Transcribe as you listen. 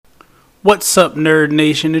What's up, Nerd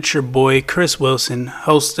Nation? It's your boy, Chris Wilson,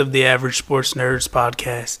 host of the Average Sports Nerds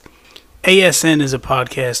podcast. ASN is a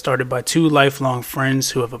podcast started by two lifelong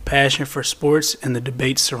friends who have a passion for sports and the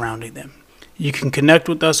debates surrounding them. You can connect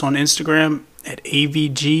with us on Instagram at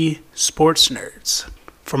AVG Sports Nerds.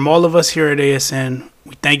 From all of us here at ASN,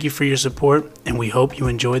 we thank you for your support and we hope you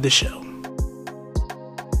enjoy the show.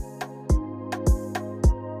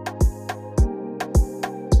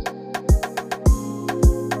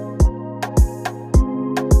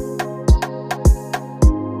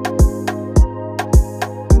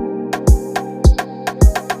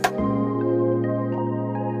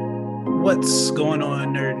 What's going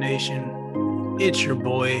on, Nerd Nation? It's your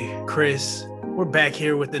boy, Chris. We're back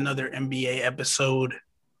here with another NBA episode.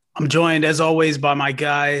 I'm joined, as always, by my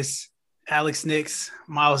guys, Alex Nix,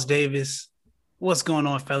 Miles Davis. What's going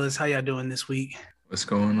on, fellas? How y'all doing this week? What's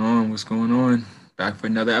going on? Back for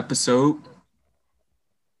another episode.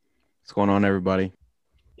 What's going on, everybody?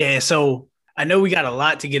 Yeah, so I know we got a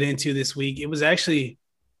lot to get into this week. It was actually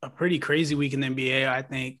a pretty crazy week in the NBA, I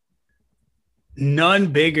think. None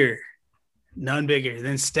bigger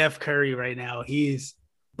than Steph Curry right now. He's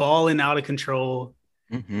balling out of control.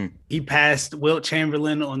 Mm-hmm. He passed Wilt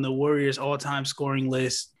Chamberlain on the Warriors all-time scoring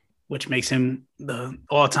list, which makes him the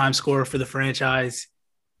all-time scorer for the franchise.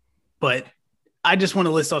 But I just want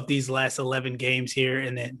to list off these last 11 games here,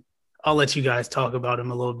 and then I'll let you guys talk about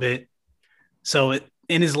him a little bit. So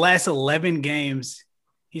in his last 11 games,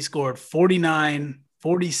 he scored 49,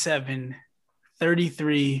 47,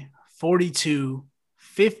 33, 42,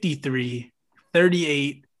 53,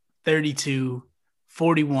 38, 32,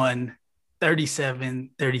 41, 37,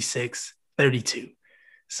 36, 32.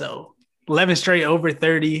 So 11 straight over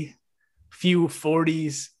 30, few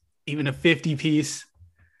 40s, even a 50 piece.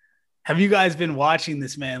 Have you guys been watching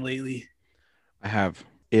this man lately? I have.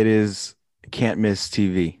 It is can't miss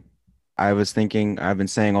TV. I've been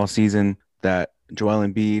saying all season that Joel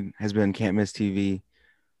Embiid has been can't miss TV.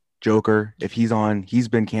 Joker, if he's on, he's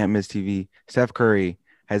been can't miss TV. Steph Curry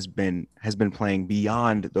has been playing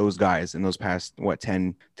beyond those guys in those past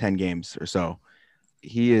 10 games or so.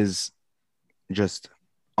 He is just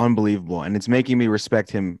unbelievable, and it's making me respect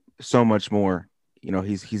him so much more. You know,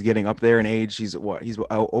 he's getting up there in age. He's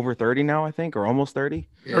over 30 now, I think, or almost 30.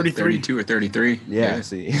 Yeah, 32 or 33. Yeah.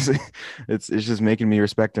 See, it's just making me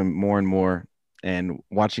respect him more and more. And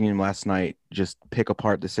watching him last night just pick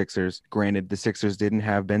apart the Sixers. Granted, the Sixers didn't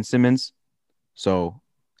have Ben Simmons, so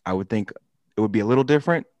I would think it would be a little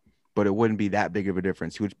different, but it wouldn't be that big of a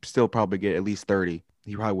difference. He would still probably get at least 30.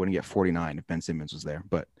 He probably wouldn't get 49 if Ben Simmons was there,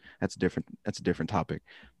 but that's a different topic.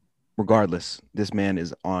 Regardless, this man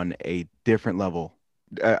is on a different level,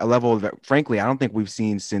 a level that, frankly, I don't think we've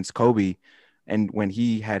seen since Kobe, and when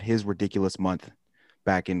he had his ridiculous month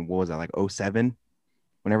back in, what was that, like 07?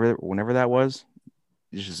 Whenever that was.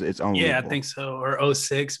 It's unbelievable. Yeah, I think so. Or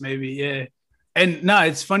 06 maybe. Yeah. And no,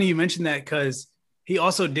 it's funny you mentioned that because he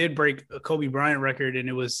also did break a Kobe Bryant record, and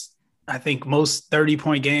it was, I think, most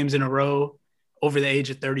 30-point games in a row over the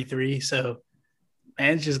age of 33. So,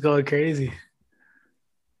 man, it's just going crazy.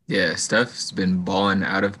 Yeah, Steph's been balling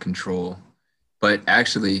out of control. But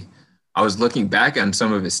actually, I was looking back on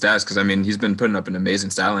some of his stats because, I mean, he's been putting up an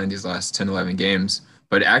amazing stat line these last 10, 11 games.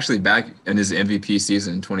 But actually, back in his MVP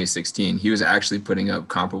season in 2016, he was actually putting up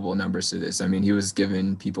comparable numbers to this. I mean, he was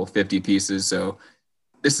giving people 50 pieces. So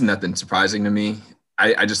this is nothing surprising to me.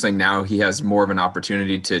 I just think now he has more of an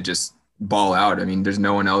opportunity to just ball out. I mean, there's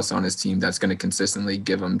no one else on his team that's going to consistently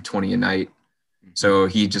give him 20 a night. So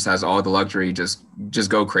he just has all the luxury, just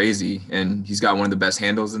go crazy. And he's got one of the best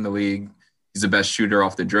handles in the league. He's the best shooter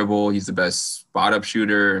off the dribble. He's the best spot up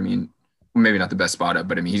shooter. I mean, maybe not the best spot up,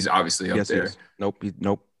 but I mean, he's obviously up there. Nope.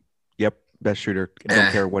 Yep. Best shooter. I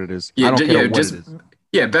don't care what it is. Yeah, I don't care what it is.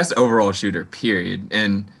 Yeah, best overall shooter, period.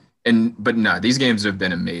 But no, these games have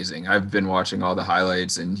been amazing. I've been watching all the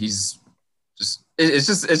highlights, and he's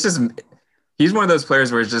one of those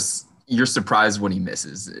players where it's just, you're surprised when he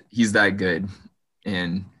misses. He's that good.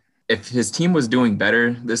 And if his team was doing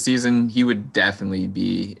better this season, he would definitely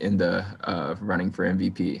be in the running for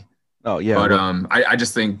MVP. Oh yeah. But I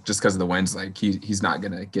just think just because of the wins, like he's not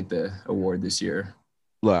gonna get the award this year.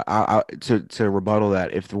 Look, to rebuttal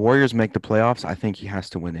that, if the Warriors make the playoffs, I think he has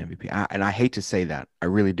to win the MVP. And I hate to say that, I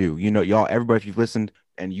really do. You know, y'all, everybody, if you've listened,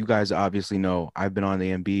 and you guys obviously know, I've been on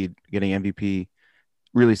the Embiid getting MVP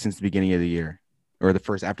really since the beginning of the year, or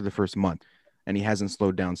after the first month, and he hasn't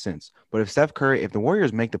slowed down since. But if the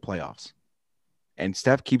Warriors make the playoffs, and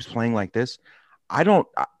Steph keeps playing like this, I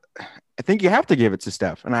think you have to give it to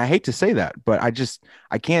Steph. And I hate to say that, but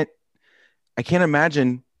I can't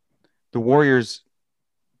imagine the Warriors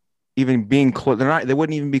even being close. They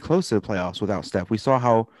wouldn't even be close to the playoffs without Steph. We saw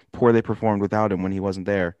how poor they performed without him when he wasn't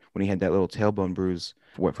there, when he had that little tailbone bruise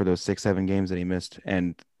for those 6-7 games that he missed.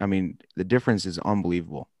 And I mean, the difference is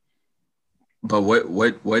unbelievable. But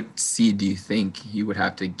what seed do you think he would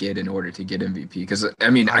have to get in order to get MVP? Because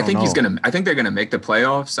I mean, I think they're gonna make the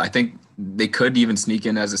playoffs. I think they could even sneak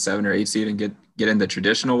in as a 7 or 8 seed and get in the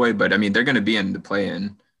traditional way. But I mean, they're gonna be in the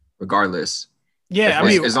play-in regardless. Yeah,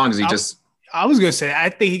 as long as he I was gonna say, I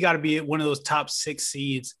think he got to be one of those top 6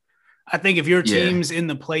 seeds. I think if your team's in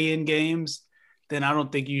the play-in games, then I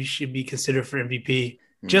don't think you should be considered for MVP.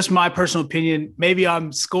 Just my personal opinion. Maybe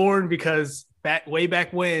I'm scorned because way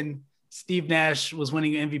back when Steve Nash was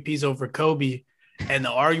winning MVPs over Kobe, and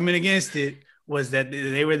the argument against it was that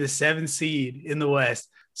they were the 7th seed in the West.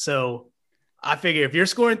 So I figure if you're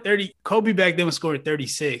scoring 30, Kobe back then was scoring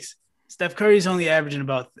 36. Steph Curry's only averaging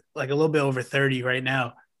about like a little bit over 30 right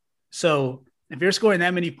now. So if you're scoring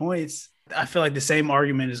that many points, I feel like the same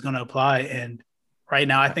argument is going to apply. And right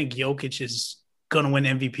now, I think Jokic is going to win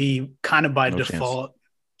MVP kind of by default. Chance.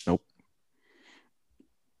 Nope.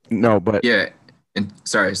 No, but yeah. And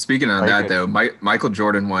sorry, speaking on that though, Michael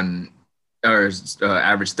Jordan averaged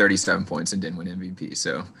 37 points and didn't win MVP.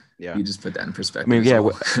 So you just put that in perspective. I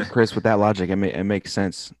mean, Chris, with that logic, it makes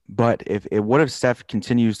sense. But what if Steph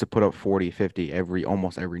continues to put up 40, 50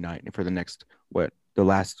 almost every night for the next the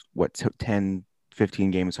last 10,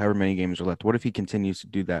 15 games, however many games are left? What if he continues to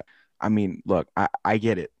do that? I mean, look, I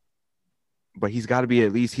get it, but he's got to be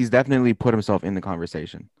he's definitely put himself in the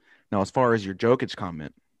conversation. Now, as far as your Jokic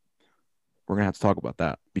comment, we're gonna have to talk about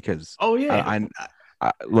that because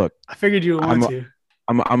look, I figured you would want to.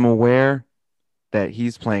 I'm aware that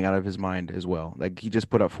he's playing out of his mind as well. Like he just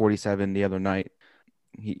put up 47 the other night.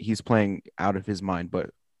 He's playing out of his mind, but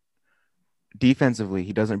defensively,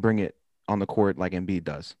 he doesn't bring it on the court like Embiid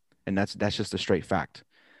does, and that's just a straight fact.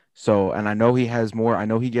 So, and I know he has more. I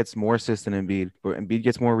know he gets more assists than Embiid, but Embiid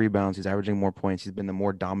gets more rebounds. He's averaging more points. He's been the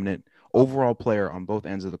more dominant overall player on both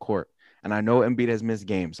ends of the court. And I know Embiid has missed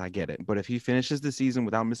games. I get it. But if he finishes the season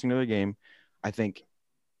without missing another game, I think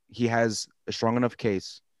he has a strong enough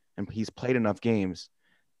case and he's played enough games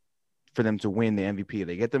for them to win the MVP.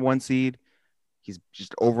 They get the 1 seed. He's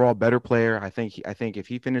just overall better player. I think if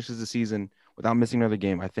he finishes the season without missing another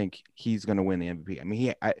game, I think he's going to win the MVP. I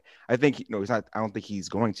mean, I think he's not. I don't think he's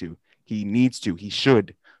going to. He needs to. He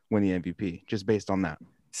should win the MVP just based on that.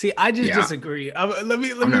 See, I just disagree. Let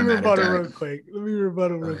me rebuttal real quick.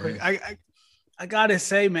 I gotta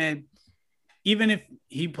say, man, even if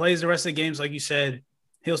he plays the rest of the games, like you said,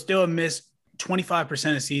 he'll still miss 25%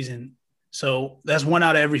 of the season. So that's 1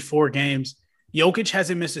 out of every 4 games. Jokic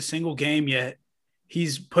hasn't missed a single game yet.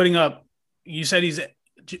 He's putting up. You said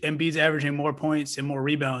Embiid's averaging more points and more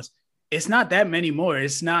rebounds. It's not that many more.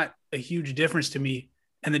 It's not a huge difference to me.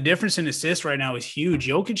 And the difference in assists right now is huge.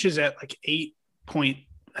 Jokic is at like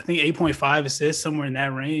 8.5 assists, somewhere in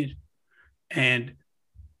that range. And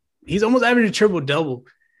he's almost averaging a triple-double.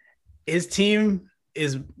 His team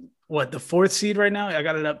is, the 4th seed right now? I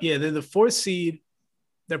got it up. Yeah, they're the 4th seed.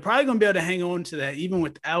 They're probably going to be able to hang on to that even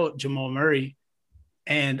without Jamal Murray.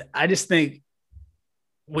 And I just think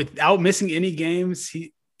without missing any games,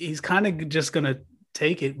 he's kind of just going to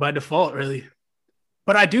take it by default, really.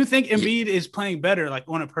 But I do think Embiid is playing better, like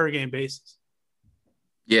on a per-game basis.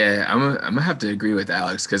 Yeah, I'm gonna have to agree with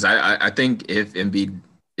Alex because I think if Embiid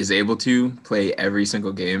is able to play every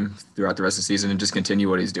single game throughout the rest of the season and just continue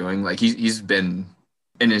what he's doing, like he's been,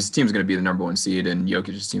 and his team's going to be the number 1 seed, and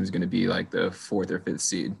Jokic's team is going to be like the 4th or 5th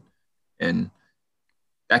seed, and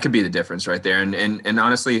that could be the difference right there. And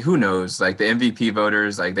honestly, who knows? Like the MVP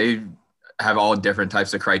voters, like they have all different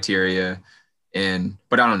types of criteria,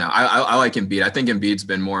 but I don't know. I like Embiid. I think Embiid's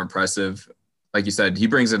been more impressive. Like you said, he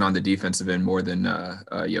brings it on the defensive end more than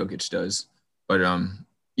Jokic does. But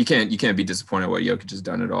you can't be disappointed what Jokic has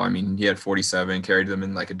done at all. I mean, he had 47, carried them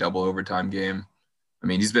in like a double overtime game. I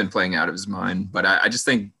mean, he's been playing out of his mind. But I just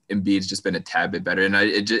think Embiid's just been a tad bit better. And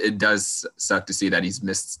it does suck to see that he's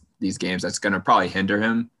missed these games. That's going to probably hinder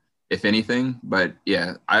him, if anything. But,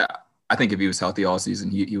 yeah, I think if he was healthy all season,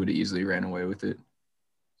 he would have easily ran away with it.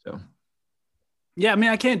 So. Yeah, I mean,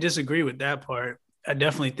 I can't disagree with that part. I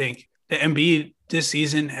definitely think the Embiid this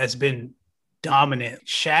season has been dominant,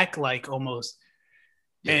 Shaq-like almost,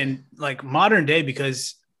 and like modern day,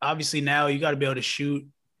 because obviously now you got to be able to shoot.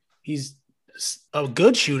 He's a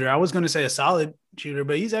good shooter. I was going to say a solid shooter,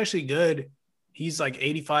 but he's actually good. He's like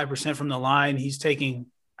 85% from the line. He's taking,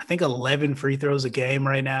 I think, 11 free throws a game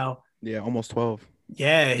right now. Yeah, almost 12.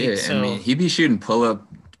 Yeah, I mean, he'd be shooting pull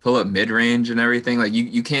up mid-range and everything. Like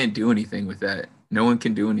you can't do anything with that. No one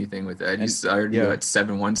can do anything with that. He's already at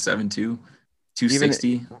 7'1", 7'2",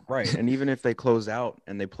 260. Right. And even if they close out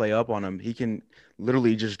and they play up on him, he can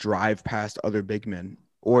literally just drive past other big men.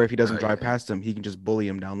 Or if he doesn't drive past them, he can just bully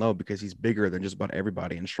him down low because he's bigger than just about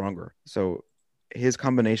everybody and stronger. So his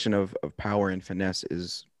combination of power and finesse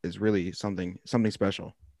is really something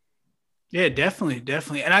special. Yeah,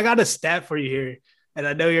 definitely. And I got a stat for you here, and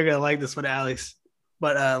I know you're gonna like this one, Alex.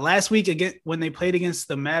 But last week when they played against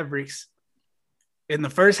the Mavericks, in the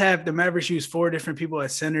first half, the Mavericks used 4 different people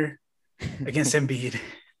at center against Embiid.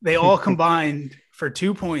 They all combined for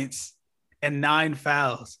 2 points and 9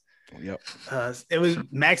 fouls. Yep. It was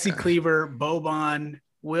Maxi Kleber, Boban,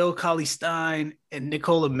 Will Cauley-Stein, and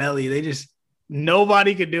Nicola Melli.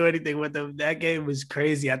 Nobody could do anything with them. That game was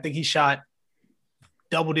crazy. I think he shot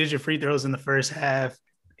double-digit free throws in the first half.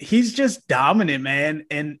 He's just dominant, man.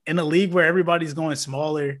 And in a league where everybody's going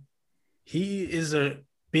smaller, he is a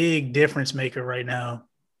big difference maker right now.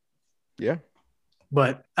 Yeah.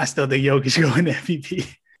 But I still think Jokic going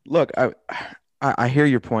MVP. Look, I hear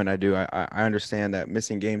your point. I do. I understand that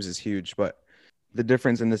missing games is huge, but the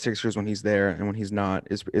difference in the Sixers when he's there and when he's not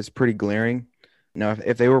is pretty glaring. Now,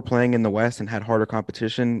 if they were playing in the West and had harder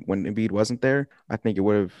competition when Embiid wasn't there, I think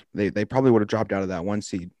they probably would have dropped out of that 1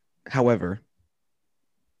 seed. However,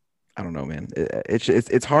 I don't know, man.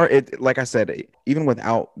 It's hard. Like I said, even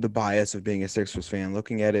without the bias of being a Sixers fan,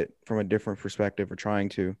 looking at it from a different perspective or trying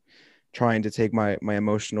to take my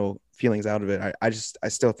emotional feelings out of it, I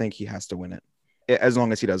still think he has to win it as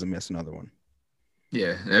long as he doesn't miss another one.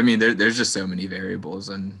 Yeah, I mean, there's just so many variables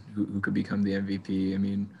on who could become the MVP. I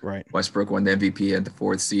mean, right. Westbrook won the MVP at the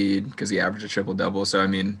 4th seed because he averaged a triple-double. So, I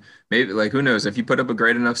mean, maybe, like, who knows? If you put up a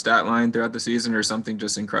great enough stat line throughout the season or something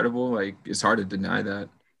just incredible, like, it's hard to deny that.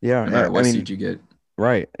 Yeah, no matter what seed you get.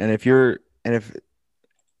 Right. And if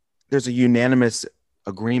there's a unanimous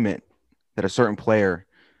agreement that a certain player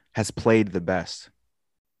has played the best,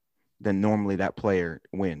 then normally that player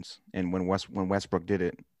wins. And when Westbrook did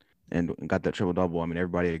it and got that triple double, I mean,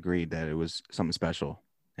 everybody agreed that it was something special.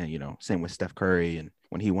 And, you know, same with Steph Curry and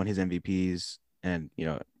when he won his MVPs and, you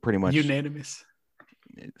know, pretty much unanimous.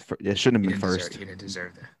 It shouldn't have been first. He didn't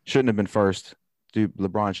deserve that. Shouldn't have been first. Dude,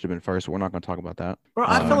 LeBron should have been first. We're not going to talk about that. Bro,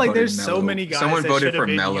 I feel like there's Melo. so many guys Someone that voted should have for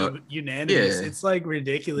been Melo. Unanimous. Yeah. It's like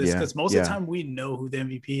ridiculous because most of the time we know who the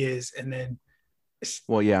MVP is, and then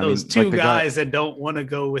those two guys that don't want to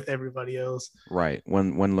go with everybody else. Right.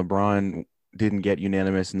 When LeBron didn't get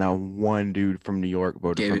unanimous, now one dude from New York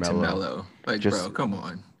voted for Melo. Gave it to Melo. Like, bro, come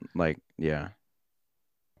on. Like, yeah.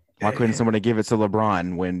 Why couldn't somebody give it to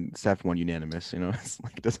LeBron when Steph won unanimous? You know, it's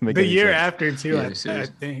like it doesn't make the any year sense. after too. Yeah, I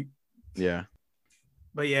think. Yeah.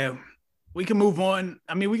 But yeah, we can move on.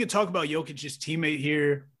 I mean, we could talk about Jokic's teammate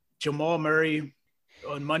here, Jamal Murray,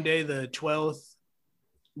 on Monday the 12th.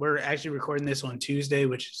 We're actually recording this on Tuesday,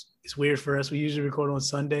 which is weird for us. We usually record on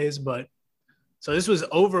Sundays, but so this was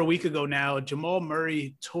over a week ago now. Jamal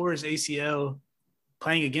Murray tore his ACL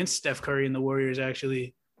playing against Steph Curry and the Warriors,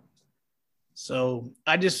 actually. So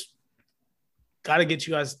I just got to get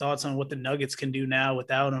you guys' thoughts on what the Nuggets can do now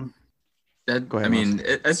without him.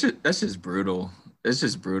 That's just brutal. It's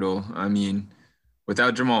just brutal. I mean,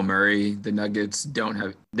 without Jamal Murray, the Nuggets don't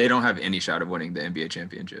have any shot of winning the NBA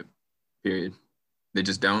championship. Period. They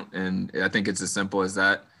just don't, and I think it's as simple as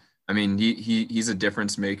that. I mean, he's a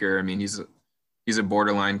difference maker. I mean, he's a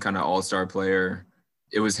borderline kind of all-star player.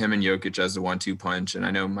 It was him and Jokic as the 1-2 punch, and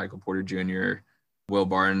I know Michael Porter Jr., Will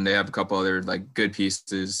Barton, they have a couple other like good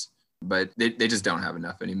pieces, but they just don't have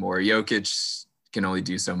enough anymore. Jokic can only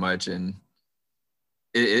do so much, and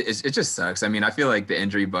it just sucks. I mean, I feel like the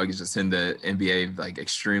injury bug is just in the NBA like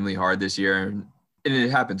extremely hard this year, and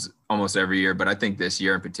it happens almost every year, but I think this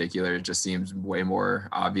year in particular, it just seems way more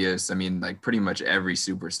obvious. I mean, like pretty much every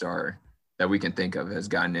superstar that we can think of has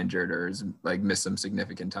gotten injured or has like missed some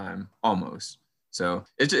significant time almost. So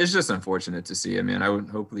it's just unfortunate to see. I mean,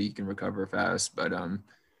 hopefully he can recover fast, but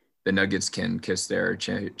the Nuggets can kiss their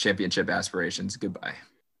championship aspirations goodbye.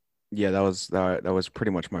 Yeah, that was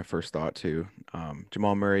pretty much my first thought too.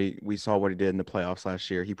 Jamal Murray, we saw what he did in the playoffs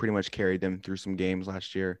last year. He pretty much carried them through some games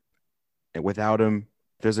last year. And without him,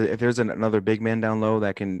 if there's another big man down low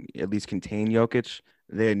that can at least contain Jokic,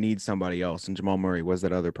 they need somebody else. And Jamal Murray was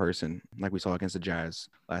that other person, like we saw against the Jazz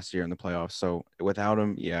last year in the playoffs. So without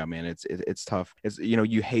him, yeah, man, it's tough. It's, you know,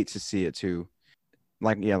 you hate to see it too.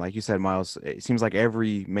 Like you said, Miles, it seems like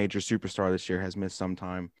every major superstar this year has missed some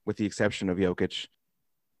time, with the exception of Jokic.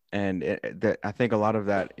 And I think a lot of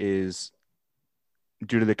that is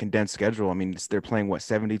due to the condensed schedule. I mean, they're playing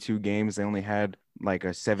 72 games. They only had like a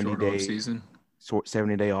 70-day season,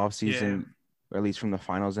 70-day off season, or at least from the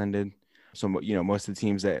finals ended. So, you know, most of the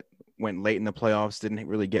teams that went late in the playoffs didn't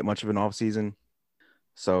really get much of an off season.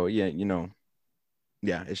 So, yeah, you know,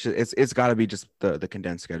 Yeah, it's got to be just the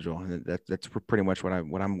condensed schedule, and that's pretty much what I'm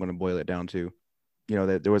going to boil it down to. You know,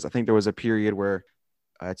 that I think there was a period where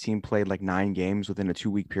a team played like 9 games within a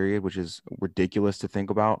 2-week period, which is ridiculous to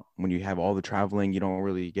think about. When you have all the traveling, you don't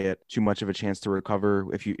really get too much of a chance to recover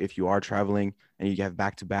if you are traveling, and you have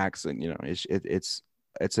back to backs, and you know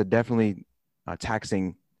it's a definitely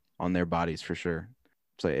taxing on their bodies for sure.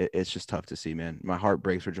 So it's just tough to see, man. My heart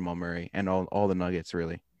breaks for Jamal Murray and all the Nuggets,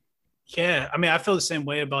 really. Yeah, I mean, I feel the same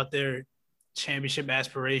way about their championship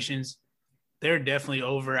aspirations. They're definitely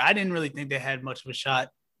over. I didn't really think they had much of a shot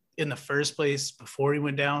in the first place before he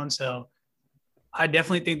went down. So I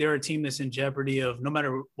definitely think they're a team that's in jeopardy of no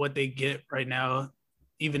matter what they get right now,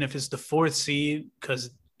 even if it's the 4th seed,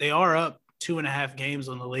 because they are up 2.5 games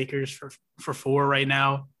on the Lakers for 4 right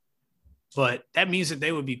now. But that means that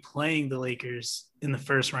they would be playing the Lakers in the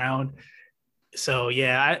first round. So,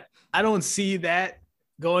 yeah, I don't see that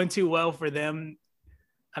going too well for them.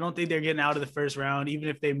 I don't think they're getting out of the first round, even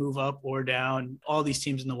if they move up or down. All these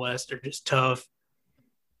teams in the West are just tough.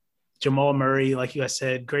 Jamal Murray, like you guys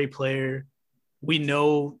said, great player. We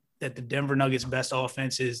know that the Denver Nuggets' best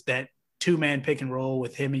offense is that 2-man pick and roll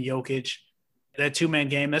with him and Jokic. That 2-man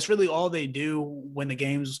game, that's really all they do when the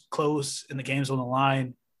game's close and the game's on the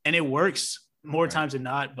line. And it works more times than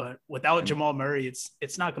not. But without Jamal Murray,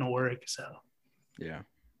 it's not going to work. So, yeah.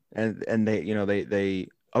 And they, you know, they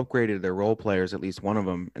upgraded their role players, at least one of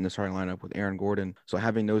them in the starting lineup with Aaron Gordon. So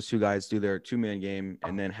having those 2 guys do their 2-man game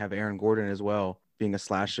and then have Aaron Gordon as well, being a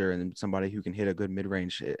slasher and somebody who can hit a good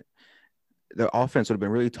mid-range, the offense would have been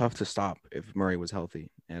really tough to stop if Murray was healthy.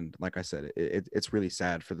 And like I said, it's really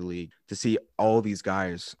sad for the league to see all these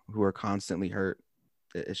guys who are constantly hurt.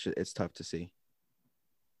 It's tough to see.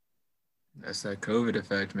 That's that COVID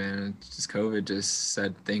effect, man. It's just COVID just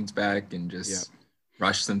set things back and just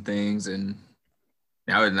rushed some things, and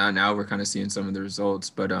now we're kind of seeing some of the results.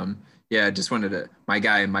 But yeah, I just wanted to, my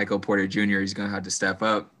guy Michael Porter Jr., he's gonna have to step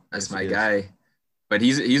up. That's my guy. But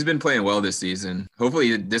he's been playing well this season.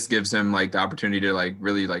 Hopefully this gives him like the opportunity to like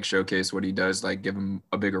really like showcase what he does, like give him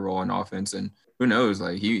a bigger role in offense. And who knows,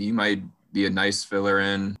 like he might be a nice filler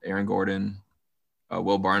in. Aaron Gordon,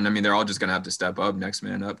 Will Barton. I mean, they're all just gonna have to step up, next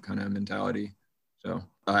man up kind of mentality. So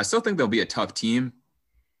I still think they'll be a tough team.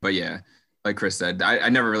 But yeah, like Chris said, I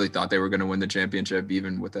never really thought they were gonna win the championship,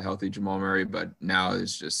 even with a healthy Jamal Murray. But now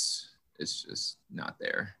it's just not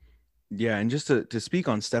there. Yeah, and just to speak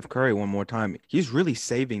on Steph Curry one more time, he's really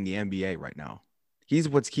saving the NBA right now. He's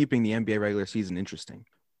what's keeping the NBA regular season interesting,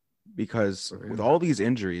 because with all these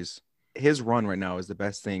injuries, his run right now is the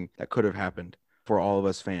best thing that could have happened for all of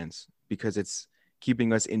us fans, because it's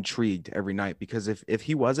keeping us intrigued every night. Because if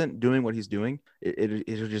he wasn't doing what he's doing,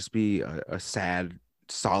 it'll just be a sad,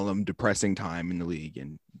 solemn, depressing time in the league.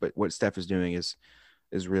 But what Steph is doing is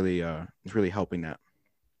really helping that.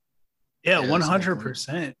 Yeah,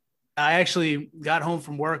 100%. I actually got home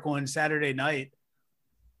from work on Saturday night,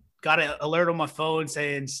 got an alert on my phone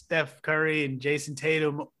saying Steph Curry and Jason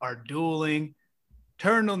Tatum are dueling,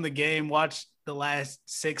 turned on the game, watched the last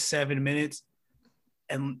 6-7 minutes,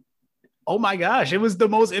 and oh my gosh, it was the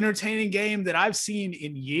most entertaining game that I've seen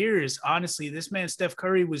in years. Honestly, this man, Steph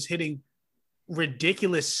Curry, was hitting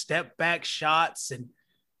ridiculous step back shots and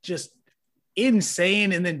just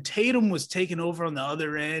insane. And then Tatum was taking over on the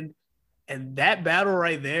other end. And that battle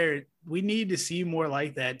right there, we need to see more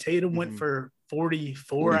like that. Tatum went for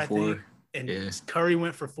 44, I think, and Curry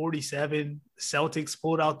went for 47. Celtics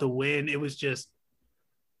pulled out the win. It was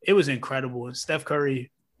incredible. And Steph Curry,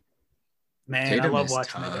 man, Tatum, I love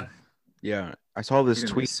watching that. Yeah, I saw this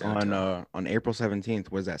tweet on April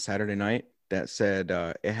 17th. Was that Saturday night? That said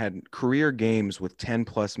it had career games with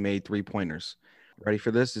 10+ made 3-pointers. Ready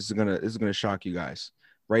for this? This is gonna shock you guys.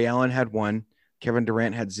 Ray Allen had 1. Kevin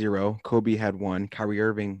Durant had 0. Kobe had 1. Kyrie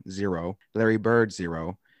Irving 0. Larry Bird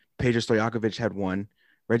 0. Peja Stojakovic had 1.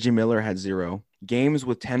 Reggie Miller had 0. Games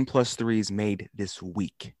with 10+ threes made this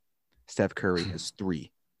week. Steph Curry has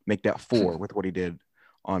 3. Make that 4 with what he did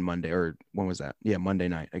on Monday, or when was that? Yeah, Monday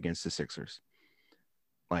night against the Sixers.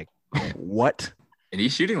 Like, what? And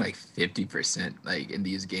he's shooting like 50%, like in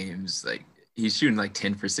these games. Like he's shooting like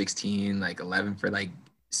 10 for 16, like 11 for like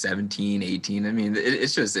 17, 18. I mean,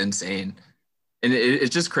 it's just insane. And it's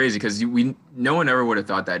just crazy because no one ever would have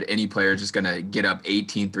thought that any player is just going to get up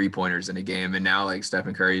 18 3-pointers in a game. And now like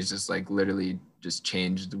Stephen Curry is just like literally just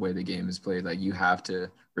changed the way the game is played. Like you have to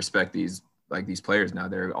respect these players now.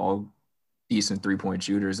 They're all decent 3-point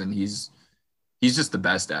shooters, and he's just the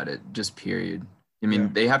best at it, just period. I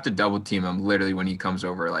mean, They have to double team him literally when he comes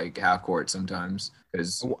over like half court sometimes.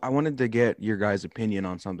 Because I wanted to get your guys' opinion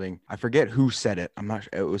on something. I forget who said it. I'm not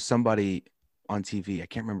sure. It was somebody on TV. I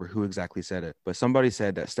can't remember who exactly said it, but somebody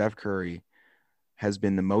said that Steph Curry has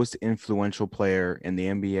been the most influential player in the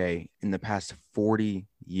NBA in the past 40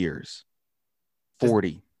 years.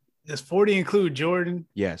 40. Does 40 include Jordan?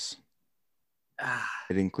 Yes. Ah,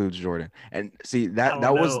 It includes Jordan. And see, I that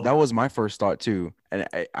don't was know. my first thought too. And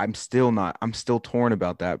I'm still torn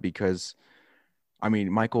about that because I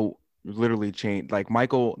mean, Michael literally changed. Like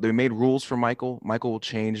Michael, they made rules for Michael. Michael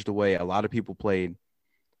changed the way a lot of people played,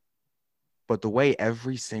 but the way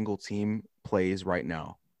every single team plays right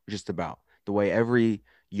now, just about the way every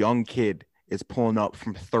young kid is pulling up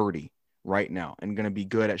from 30 right now and going to be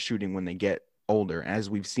good at shooting when they get older. As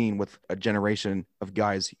we've seen with a generation of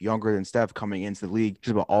guys younger than Steph coming into the league,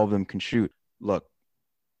 just about all of them can shoot. Look,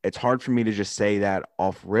 it's hard for me to just say that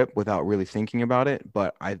off rip without really thinking about it,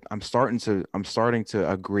 but I'm starting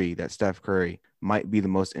to agree that Steph Curry might be the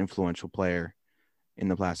most influential player in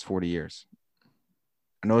the last 40 years.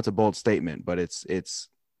 I know it's a bold statement, but it's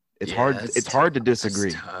hard. It's hard to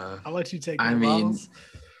disagree. I'll let you take I that, mean, Miles.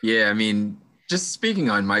 yeah, I mean, just speaking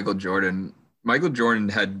on Michael Jordan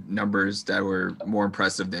had numbers that were more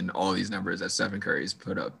impressive than all these numbers that Stephen Curry's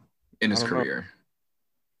put up in his career.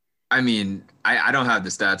 I mean, I don't have the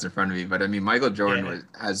stats in front of me, but I mean, Michael Jordan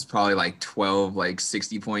has probably like 12 like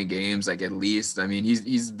 60-point games, like at least. I mean,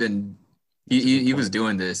 he was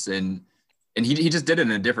doing this and he just did it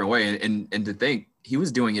in a different way. And to think he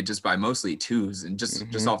was doing it just by mostly twos and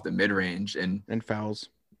just off the mid range and fouls.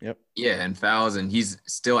 Yep. Yeah, and fouls, and he's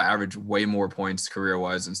still averaged way more points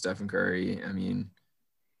career-wise than Stephen Curry. I mean,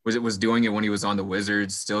 was doing it when he was on the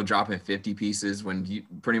Wizards, still dropping 50 pieces when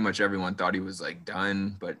pretty much everyone thought he was like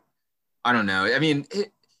done. But I don't know. I mean,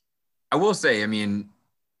 I will say, I mean,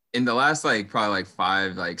 in the last like probably like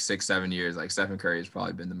 5, like 6, 7 years, like Stephen Curry has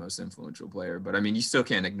probably been the most influential player. But I mean, you still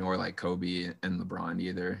can't ignore like Kobe and LeBron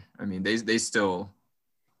either. I mean, they still,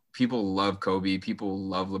 people love Kobe, people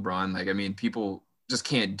love LeBron. Like, I mean, people just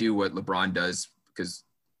can't do what LeBron does because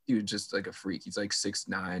he was just like a freak. He's like 6'9",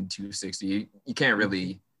 260. You can't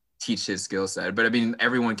really teach his skill set, but I mean,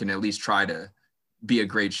 everyone can at least try to be a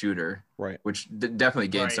great shooter, right? Which definitely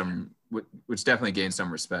gains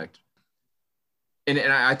some respect. And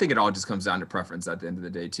I think it all just comes down to preference at the end of the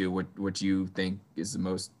day too. What you think is the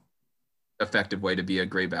most effective way to be a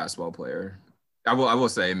great basketball player. I will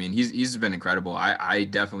say, I mean, he's been incredible. I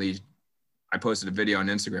posted a video on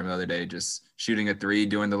Instagram the other day, just shooting a 3,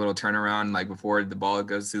 doing the little turnaround, like before the ball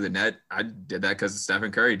goes through the net. I did that because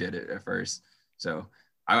Stephen Curry did it at first. So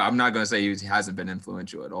I'm not going to say he hasn't been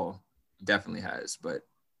influential at all. Definitely has, but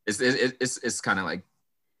it's kind of like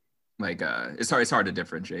it's hard to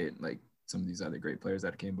differentiate like some of these other great players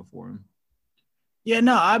that came before him. Yeah,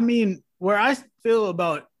 no, I mean, where I feel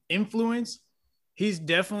about influence, he's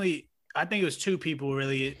definitely, I think it was 2 people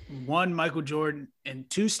really. 1, Michael Jordan, and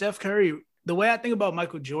 2, Steph Curry. The way I think about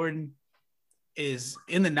Michael Jordan is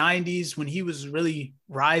in the 90s when he was really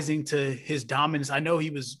rising to his dominance. I know he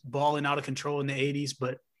was balling out of control in the 80s,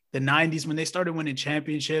 but the 90s when they started winning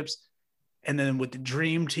championships and then with the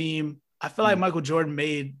Dream Team, I feel like Michael Jordan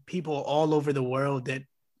made people all over the world that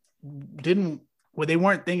they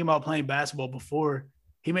weren't thinking about playing basketball before.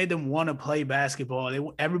 He made them want to play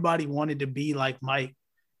basketball. Everybody wanted to be like Mike.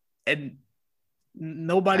 And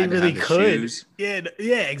nobody really could. Shoes. Yeah,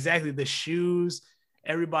 exactly. The shoes.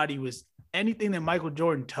 Everybody was, anything that Michael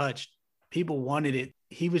Jordan touched, people wanted it.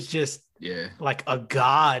 He was just like a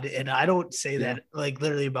god. And I don't say that like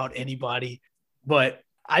literally about anybody, but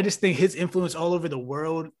I just think his influence all over the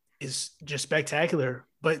world is just spectacular.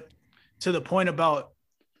 But to the point about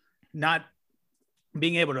not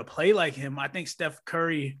being able to play like him, I think Steph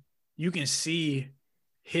Curry, you can see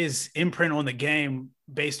his imprint on the game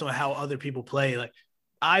based on how other people play. Like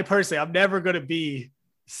I personally, I'm never going to be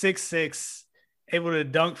 6'6", able to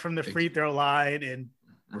dunk from the free throw line and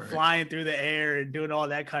flying through the air and doing all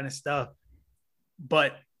that kind of stuff.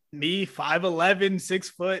 But me, 5'11", 6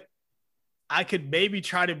 foot, I could maybe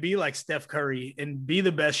try to be like Steph Curry and be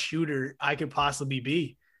the best shooter I could possibly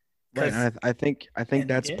be. Right. And I think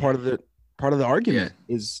that's part of the argument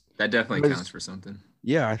is that definitely counts for something.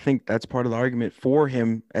 Yeah, I think that's part of the argument for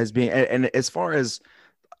him as being, and as far as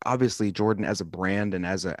obviously Jordan as a brand and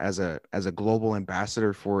as a global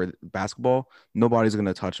ambassador for basketball, nobody's going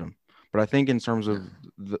to touch him. But I think in terms of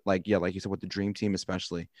like you said, with the Dream Team,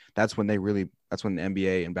 especially, that's when the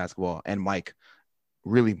NBA and basketball and Mike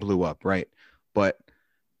really blew up. Right. But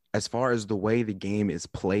as far as the way the game is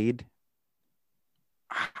played,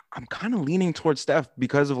 I'm kind of leaning towards Steph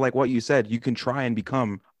because of like what you said. You can try and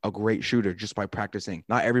become a great shooter just by practicing.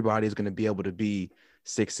 Not everybody is going to be able to be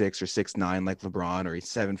 6'6" or 6'9" like LeBron, or he's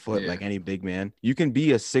 7 foot like any big man. You can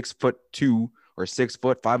be a 6'2" or or 6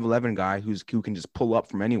 foot 5'11" guy who can just pull up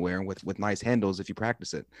from anywhere with nice handles if you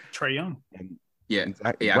practice it. Trae Young. And yeah,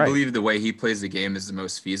 exactly, yeah. right. I believe the way he plays the game is the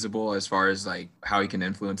most feasible as far as like how he can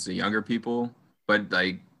influence the younger people, but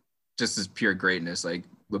like just as pure greatness, like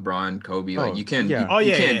LeBron, Kobe, like you can't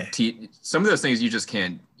teach some of those things. You just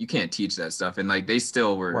can't teach that stuff. And like they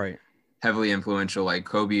still were heavily influential. Like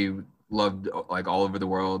Kobe loved like all over the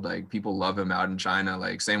world. Like people love him out in China.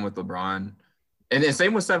 Like same with LeBron, and then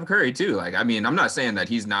same with Steph Curry too. Like I mean, I'm not saying that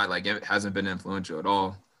he's not like hasn't been influential at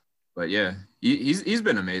all, but yeah, he's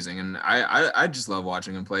been amazing, and I just love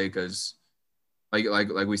watching him play because like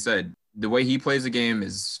we said, the way he plays the game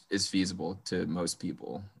is feasible to most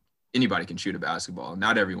people. Anybody can shoot a basketball.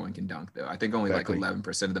 Not everyone can dunk, though. I think only like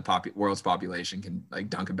 11% of the world's population can like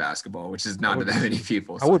dunk a basketball, which is not that many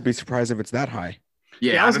people. So. I would be surprised if it's that high.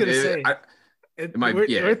 Yeah, I was gonna say.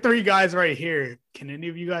 We're 3 guys right here. Can any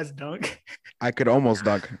of you guys dunk? I could almost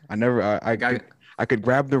dunk. I could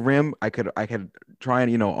grab the rim. I could try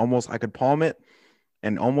and I could palm it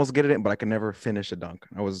and almost get it in, but I could never finish a dunk.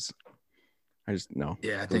 I just no.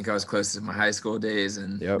 Yeah, I think I was close to my high school days,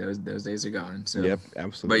 and those days are gone. So yep,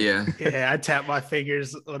 absolutely. But yeah, I tapped my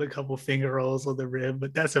fingers on a couple finger rolls on the rim,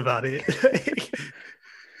 but that's about it.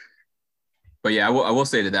 But yeah, I will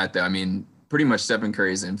say to that though. I mean, pretty much Stephen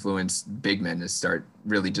Curry's influenced big men to start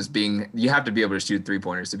really just being. You have to be able to shoot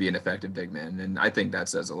 3-pointers to be an effective big man, and I think that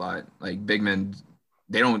says a lot. Like big men,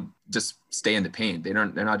 they don't just stay in the paint. They're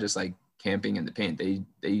not just like camping in the paint.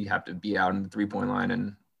 They have to be out in the 3-point line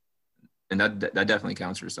and that definitely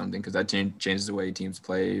counts for something because that changes the way teams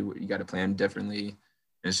play. You got to plan differently.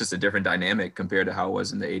 And it's just a different dynamic compared to how it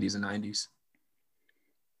was in the 80s and 90s.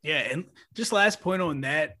 Yeah, and just last point on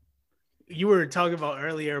that, you were talking about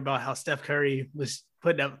earlier about how Steph Curry was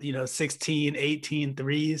putting up, 16, 18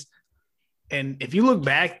 threes. And if you look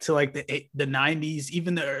back to like the 90s,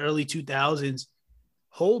 even the early 2000s,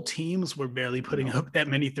 whole teams were barely putting up that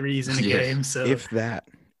many threes in a game. So if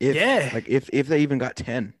they even got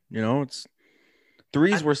 10, it's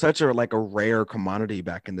threes were such a rare commodity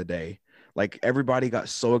back in the day. Like everybody got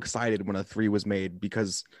so excited when a 3 was made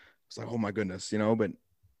because it's like, oh my goodness, but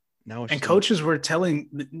now it's coaches were telling,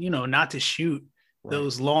 not to shoot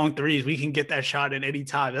those long threes. We can get that shot at any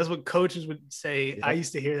time. That's what coaches would say. Yep. I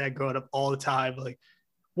used to hear that growing up all the time. Like,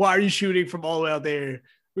 why are you shooting from all the way out there?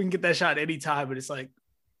 We can get that shot any time. But it's like,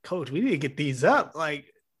 coach, we need to get these up.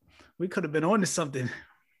 Like, we could have been on to something.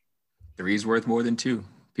 3's worth more than 2,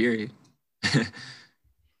 period.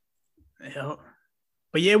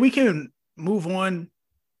 But yeah, we can move on.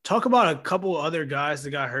 Talk about a couple other guys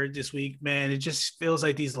that got hurt this week, man. It just feels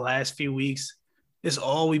like these last few weeks is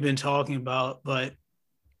all we've been talking about. But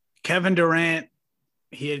Kevin Durant,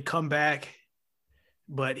 he had come back,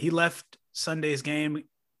 but he left Sunday's game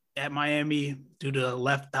at Miami due to a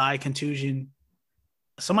left thigh contusion.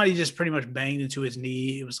 Somebody just pretty much banged into his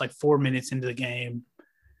knee. It was like 4 minutes into the game.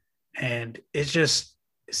 And it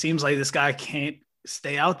seems like this guy can't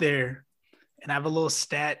stay out there. And I have a little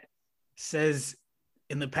stat says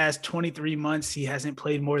in the past 23 months, he hasn't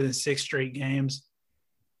played more than 6 straight games.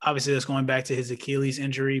 Obviously, that's going back to his Achilles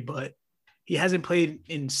injury, but he hasn't played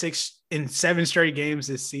in 7 straight games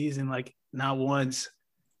this season, like not once.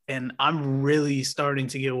 And I'm really starting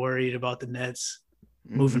to get worried about the Nets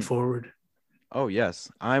moving forward. Oh, yes.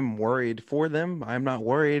 I'm worried for them. I'm not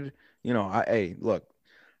worried. Look,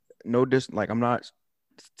 I'm not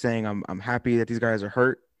saying I'm happy that these guys are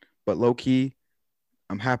hurt, but low key,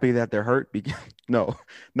 I'm happy that they're hurt. No,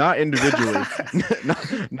 not individually,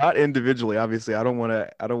 not individually. Obviously, I don't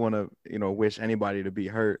want to, wish anybody to be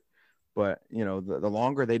hurt. But the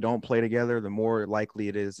longer they don't play together, the more likely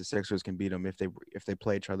it is the Sixers can beat them if they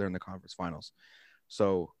play each other in the conference finals.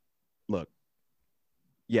 So, look,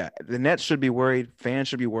 yeah, the Nets should be worried. Fans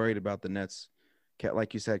should be worried about the Nets.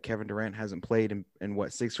 Like you said, Kevin Durant hasn't played in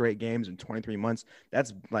 6 or 8 games in 23 months.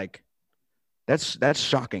 That's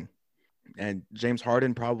shocking. And James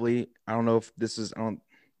Harden probably, I don't think this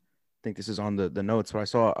is on the notes, but I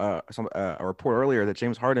saw a report earlier that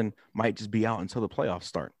James Harden might just be out until the playoffs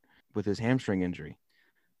start with his hamstring injury.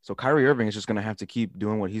 So Kyrie Irving is just going to have to keep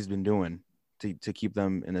doing what he's been doing to keep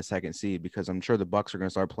them in the 2nd seed, because I'm sure the Bucks are going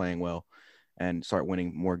to start playing well and start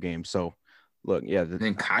winning more games. So look, yeah.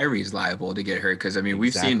 Then Kyrie's liable to get hurt because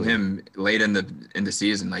we've seen him late in the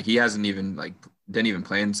season. Like he hasn't even didn't even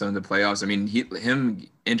play in some of the playoffs. Him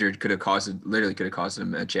injured could have cost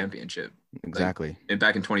him a championship. Exactly.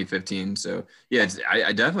 Back in 2015. So yeah,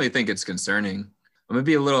 I definitely think it's concerning. I'm gonna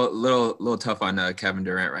be a little tough on Kevin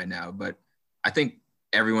Durant right now, but I think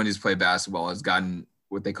everyone who's played basketball has gotten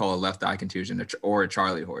what they call a left eye contusion or a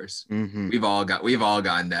Charlie horse. Mm-hmm. We've all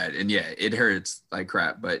gotten that, and yeah, it hurts like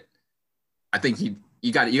crap, but I think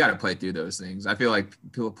you got to play through those things. I feel like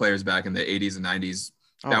players back in the 80s and 90s,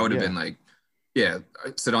 that would have been like, yeah,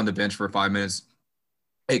 sit on the bench for 5 minutes.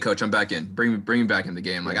 Hey, coach, I'm back in. Bring me back in the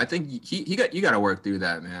game. Like, I think you got to work through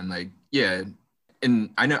that, man. Like, yeah,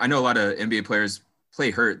 and I know a lot of NBA players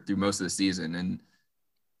play hurt through most of the season, and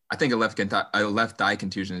I think a left thigh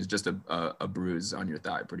contusion is just a bruise on your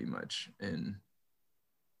thigh, pretty much. And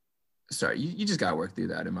sorry, you just got to work through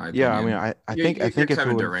that, in my opinion. Yeah, I mean, I think if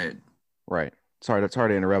Kevin Durant, right. Sorry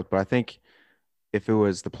to interrupt, but I think if it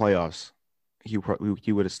was the playoffs, he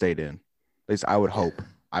would have stayed in. At least I would hope. Yeah.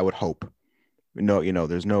 I would hope. No,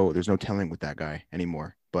 there's no telling with that guy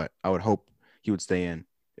anymore. But I would hope he would stay in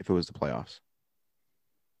if it was the playoffs.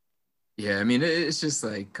 Yeah, I mean, it's just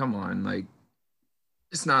like, come on, like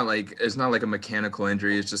it's not like a mechanical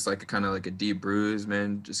injury. It's just like kind of like a deep bruise,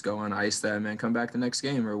 man. Just go on ice that, man. Come back the next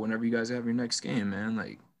game or whenever you guys have your next game, man.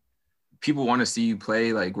 Like people want to see you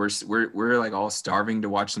play. Like we're like all starving to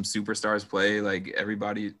watch some superstars play. Like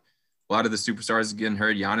everybody. A lot of the superstars are getting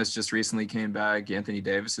hurt. Giannis just recently came back. Anthony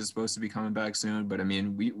Davis is supposed to be coming back soon. But, I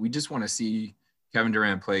mean, we just want to see Kevin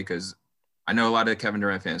Durant play because I know a lot of Kevin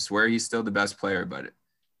Durant fans swear he's still the best player. But,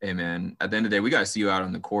 hey, man, at the end of the day, we got to see you out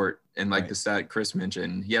on the court. And like the stat Chris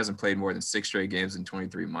mentioned, he hasn't played more than 6 straight games in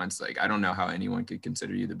 23 months. Like, I don't know how anyone could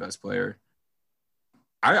consider you the best player.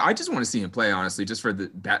 I just want to see him play, honestly, just for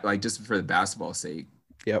the basketball sake.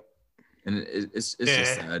 Yep. And it's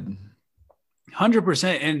just sad.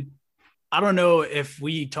 100%. And I don't know if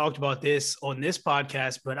we talked about this on this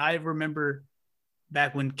podcast, but I remember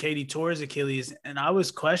back when KD tore his Achilles and I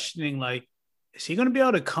was questioning, like, is he going to be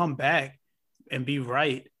able to come back and be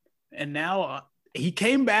right? And now he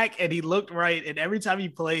came back and he looked right. And every time he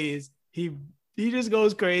plays, he just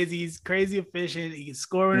goes crazy. He's crazy efficient. He can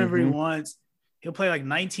score whenever he wants. He'll play like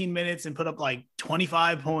 19 minutes and put up like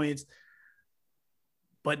 25 points.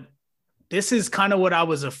 But this is kind of what I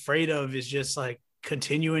was afraid of, is just like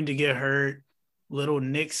continuing to get hurt, little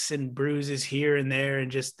nicks and bruises here and there,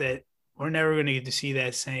 and just that we're never going to get to see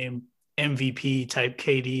that same MVP type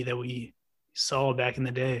KD that we saw back in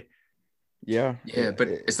the day. Yeah, but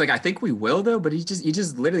it's like I think we will though. But he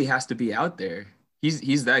just literally has to be out there.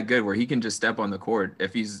 He's that good where he can just step on the court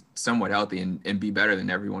if he's somewhat healthy and be better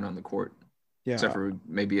than everyone on the court. Yeah, except for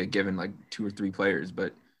maybe a given like 2 or 3 players.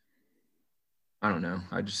 But I don't know.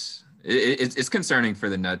 It's concerning for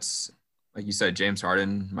the Nets. Like you said, James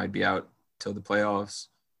Harden might be out till the playoffs,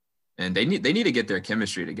 and they need to get their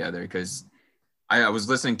chemistry together. Because I was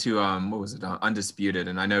listening to Undisputed,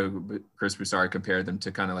 and I know Chris Broussard compared them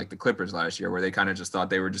to kind of like the Clippers last year, where they kind of just thought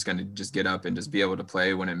they were just going to just get up and just be able to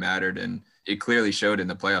play when it mattered, and it clearly showed in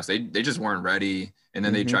the playoffs. They just weren't ready, and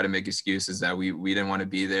then they try to make excuses that we didn't want to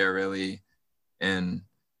be there really, and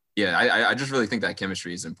yeah, I just really think that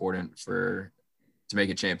chemistry is important to make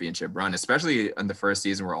a championship run, especially in the first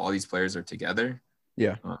season where all these players are together.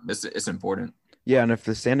 Yeah. It's important. Yeah. And if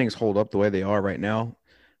the standings hold up the way they are right now,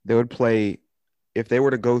 they would play, if they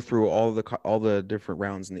were to go through all the different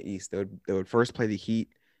rounds in the East, they would first play the Heat,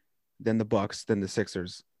 then the Bucks, then the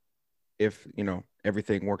Sixers. If,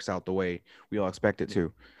 everything works out the way we all expect it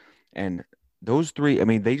to. And those 3, I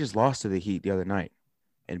mean, they just lost to the Heat the other night.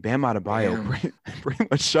 And Bam Adebayo pretty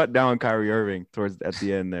much shut down Kyrie Irving at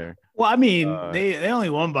the end there. Well, I mean, they only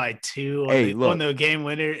won by 2 on the game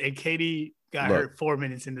winner, and KD got hurt 4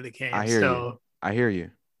 minutes into the game. I hear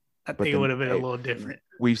you. I think it would have been a little different.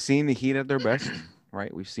 We've seen the Heat at their best,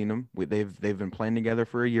 right? We've seen them. They've been playing together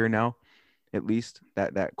for a year now, at least.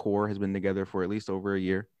 That core has been together for at least over a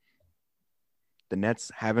year. The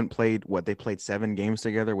Nets haven't played they played 7 games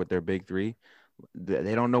together with their big 3.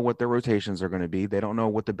 They don't know what their rotations are going to be. They don't know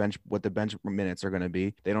what the bench minutes are going to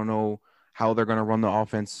be. They don't know how they're going to run the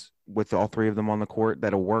offense with all 3 of them on the court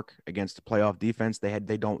that'll work against the playoff defense. They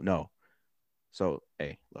don't know. So,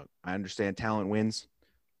 hey, look, I understand talent wins.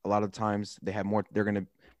 A lot of times they have more. They're going to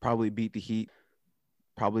probably beat the Heat,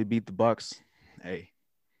 probably beat the Bucks. Hey,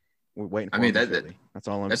 we're waiting for that's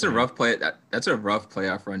all I'm that's saying. A rough play. That's a rough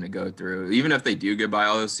playoff run to go through. Even if they do get by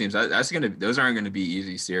all those teams, those aren't going to be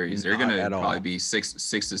easy series. They're going to probably be 6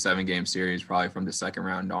 to 7 game series probably from the second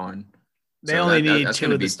round on. They only need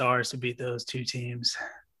 2 of the stars to beat those 2 teams.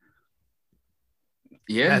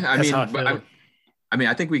 Yeah,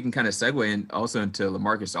 I think we can kind of segue also into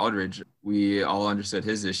LaMarcus Aldridge. We all understood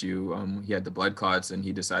his issue. He had the blood clots and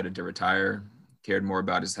he decided to retire, cared more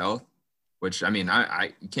about his health, which, I mean,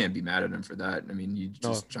 you can't be mad at him for that. I mean, he's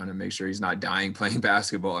just trying to make sure he's not dying playing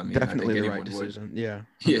basketball. I mean, definitely I think the right decision. Would.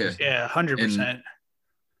 Yeah. 100%.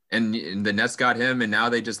 And the Nets got him, and now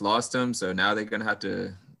they just lost him. So now they're going to have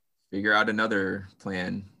to figure out another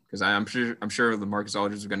plan, because I'm sure LaMarcus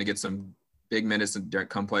Aldridge is going to get some big minutes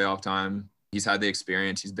come playoff time. He's had the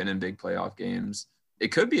experience. He's been in big playoff games.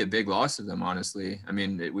 It could be a big loss to them, honestly. I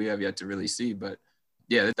mean, we have yet to really see, but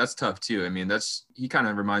yeah, that's tough too. I mean, he kind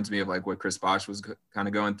of reminds me of like what Chris Bosh was kind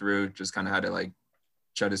of going through, just kind of had to like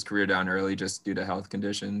shut his career down early just due to health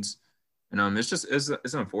conditions. And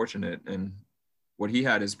it's unfortunate. And what he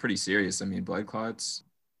had is pretty serious. I mean, blood clots,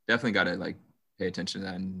 definitely got to like pay attention to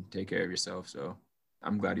that and take care of yourself. So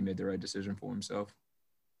I'm glad he made the right decision for himself.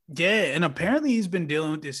 Yeah, and apparently he's been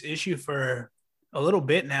dealing with this issue for a little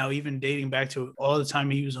bit now, even dating back to all the time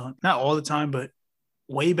he was on, not all the time, but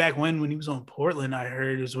way back when he was on Portland, I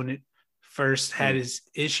heard is when it first had his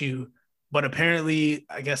issue. But apparently,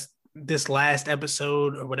 I guess this last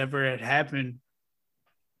episode or whatever had happened,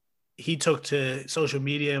 he took to social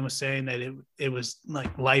media and was saying that it was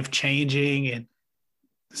like life-changing and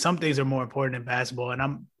some things are more important in basketball. And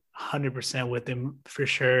I'm 100% with him for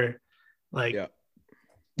sure. Like, yeah.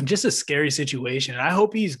 Just a scary situation. I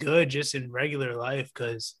hope he's good just in regular life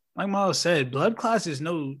because, like Miles said, blood clots is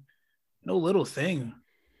no little thing.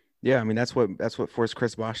 Yeah, I mean that's what forced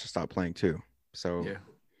Chris Bosh to stop playing too. So, yeah.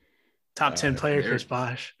 Top 10 player, Chris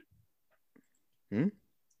Bosh.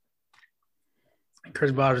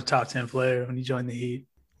 Chris Bosh was a top 10 player when he joined the Heat.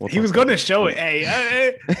 He was going to show it.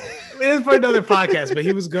 Hey, it's for another podcast, but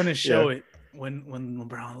he was going to show it when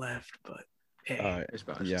LeBron left. But hey, Chris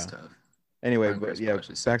Bosh is tough. Anyway, but yeah,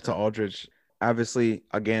 back to Aldridge. Obviously,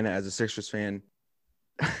 again, as a Sixers fan,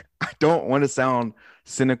 I don't want to sound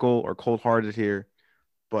cynical or cold-hearted here,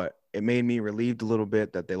 but it made me relieved a little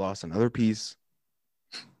bit that they lost another piece.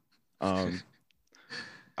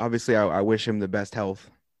 Obviously, I wish him the best health.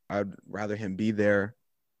 I'd rather him be there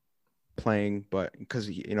playing, but because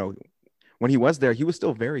when he was there, he was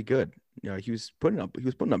still very good. He was putting up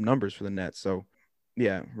numbers for the Nets. So.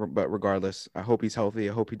 Yeah, but regardless, I hope he's healthy.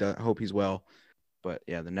 I hope he's well. But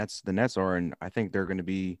yeah, the Nets are, and I think they're going to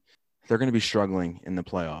be struggling in the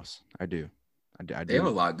playoffs. I do. They have a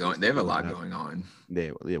lot going. They have a lot going on. They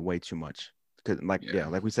way too much. Because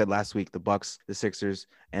like we said last week, the Bucks, the Sixers,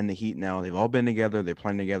 and the Heat. Now they've all been together. They're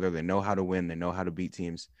playing together. They know how to win. They know how to beat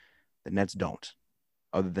teams. The Nets don't,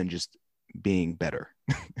 other than just being better.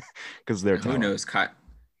 Because they're who knows.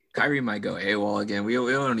 Kyrie might go AWOL again. We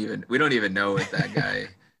don't even know with that guy.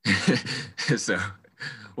 So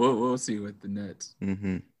we'll see with the Nets.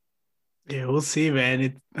 Mm-hmm. Yeah, we'll see,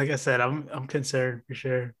 man. Like I said, I'm concerned for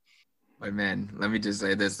sure. But man, let me just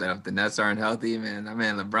say this: if the Nets aren't healthy, man,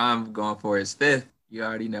 LeBron going for his 5th. You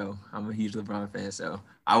already know I'm a huge LeBron fan, so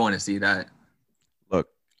I want to see that. Look,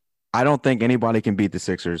 I don't think anybody can beat the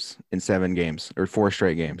Sixers in 7 games or 4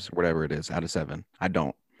 straight games, whatever it is, out of 7. I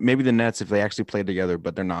don't. Maybe the Nets if they actually played together,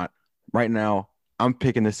 but they're not. Right now, I'm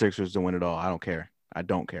picking the Sixers to win it all. I don't care. I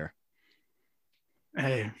don't care.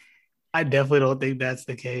 Hey, I definitely don't think that's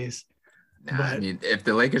the case. Nah, I mean, if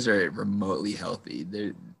the Lakers are remotely healthy,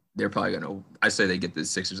 they're probably gonna. I say they get the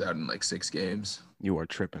Sixers out in like 6 games. You are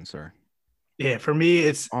tripping, sir. Yeah, for me,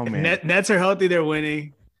 it's Nets are healthy, they're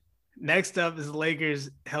winning. Next up is Lakers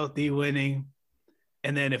healthy, winning.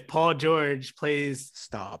 And then if Paul George plays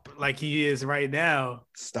like he is right now,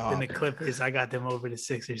 then the Clippers, I got them over the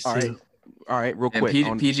Sixers too. All right, real quick.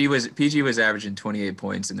 PG was averaging 28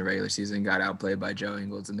 points in the regular season, got outplayed by Joe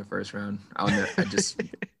Ingles in the first round. That's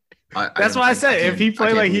why I said if he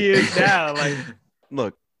played like he is now, like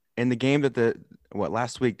look, in the game that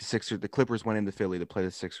last week the Clippers went into Philly to play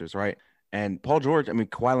the Sixers, right? And Paul George,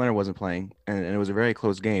 Kawhi Leonard wasn't playing, and it was a very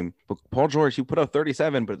close game. But Paul George, he put up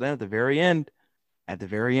 37, but then at the very end,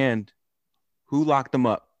 who locked them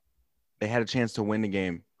up? They had a chance to win the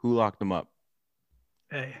game. Who locked them up?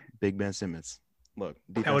 Hey, Big Ben Simmons. Look,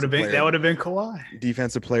 that would have been Kawhi.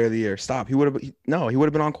 Defensive Player of the Year. Stop. He would have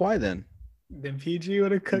been on Kawhi then. Then PG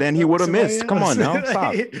would have. Then he would have missed. Else. Come on now,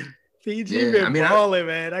 stop. PG been balling,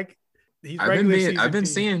 man. I've been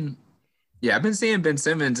seeing Ben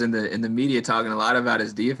Simmons in the media talking a lot about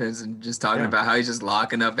his defense and just talking about how he's just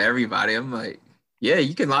locking up everybody. I'm like, yeah,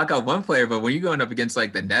 you can lock up one player, but when you're going up against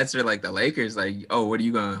like the Nets or like the Lakers, like, oh, what are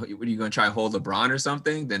you going to try and hold LeBron or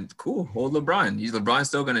something? Then cool, hold LeBron. LeBron's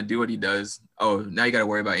still going to do what he does. Oh, now you got to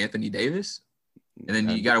worry about Anthony Davis. And then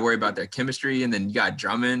you got to worry about their chemistry. And then you got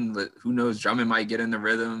Drummond. Who knows? Drummond might get in the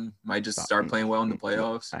rhythm, might just start playing well in the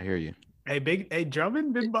playoffs. I hear you. Hey,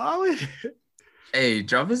 Drummond been balling. Hey,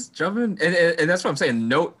 Drummond. And that's what I'm saying.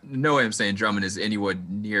 No way I'm saying Drummond is anywhere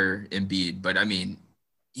near Embiid. But, I mean,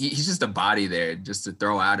 he's just a body there just to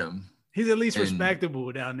throw at him. He's at least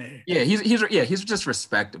respectable down there. Yeah, he's just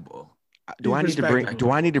respectable. Do I need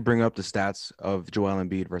to bring up the stats of Joel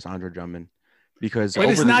Embiid versus Andre Drummond? Because But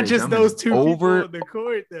it's not just those two people over on the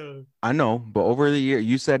court, though. I know, but over the year,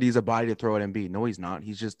 you said he's a body to throw at Embiid. No, he's not.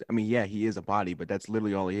 He's just, I mean, yeah, he is a body, but that's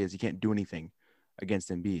literally all he is. He can't do anything against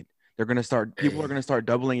Embiid. People are gonna start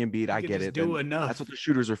doubling Embiid. I get it. Do enough. That's what the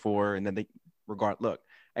shooters are for. And then look,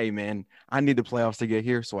 hey man, I need the playoffs to get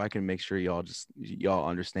here so I can make sure y'all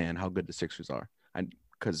understand how good the Sixers are. I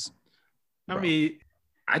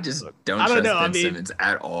just don't trust Ben Simmons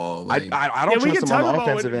at all. Like, I don't trust him on the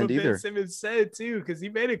offensive end either. Ben Simmons said too, because he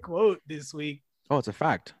made a quote this week. Oh, it's a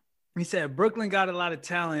fact. He said Brooklyn got a lot of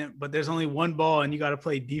talent, but there's only one ball, and you got to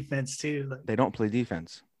play defense too. Like, they don't play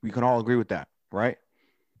defense. We can all agree with that, right?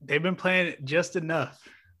 They've been playing it just enough.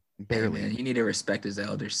 Barely. Hey man, he need to respect his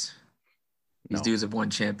elders. These dudes have won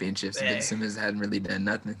championships. And Ben Simmons hadn't really done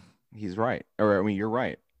nothing. He's right. Or I mean, you're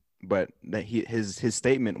right. But that his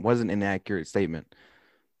statement wasn't an accurate statement.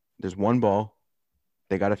 There's one ball.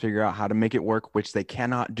 They got to figure out how to make it work, which they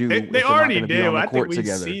cannot do. They already do. I think we've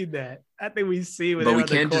seen that. I think we see when they're on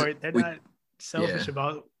the court. They're not selfish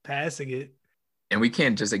about passing it. And we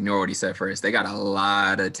can't just ignore what he said first. They got a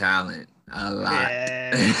lot of talent. A lot.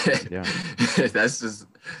 Yeah. That's just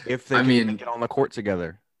if they can get on the court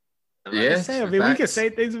together. Yeah. We can say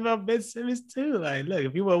things about Ben Simmons too. Like, look,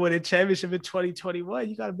 if you want to win a championship in 2021,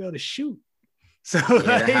 you got to be able to shoot. So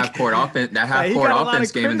that half court offense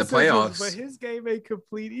game in the playoffs. But his game ain't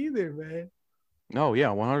complete either, man. No, yeah,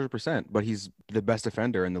 100%. But he's the best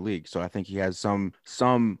defender in the league. So I think he has some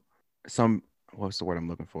what's the word I'm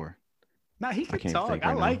looking for? No, he can talk.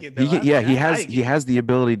 I like it. He has the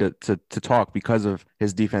ability to talk because of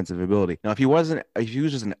his defensive ability. Now, if he was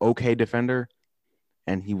just an okay defender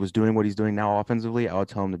and he was doing what he's doing now offensively, I would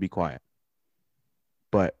tell him to be quiet.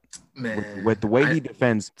 But with the way he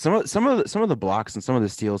defends, some of the blocks and some of the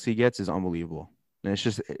steals he gets is unbelievable. And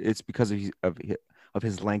it's because of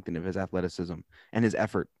his length and of his athleticism and his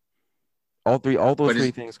effort. All those three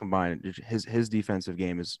things combined, his defensive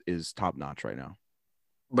game is top notch right now.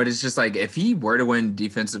 But it's just like, if he were to win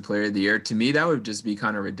Defensive Player of the Year, to me, that would just be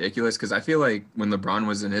kind of ridiculous. Because I feel like when LeBron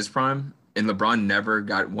was in his prime, and LeBron never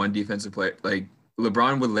got one defensive player, like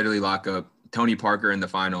LeBron would literally lock up Tony Parker in the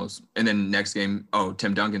finals. And then next game,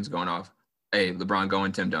 Tim Duncan's going off. Hey, LeBron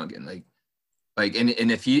going Tim Duncan. And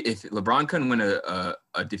if LeBron couldn't win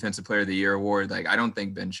a Defensive Player of the Year award, like, I don't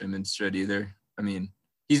think Ben Simmons should either. I mean,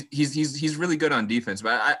 he's really good on defense,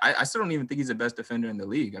 but I still don't even think he's the best defender in the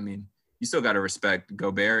league. I mean, you still got to respect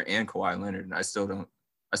Gobert and Kawhi Leonard. And I still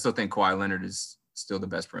think Kawhi Leonard is still the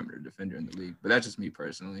best perimeter defender in the league. But that's just me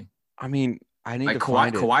personally. I mean, I need to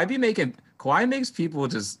find it. Kawhi makes people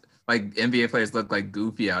just, like, NBA players look like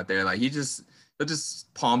goofy out there. Like, he'll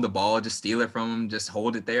just palm the ball, just steal it from him, just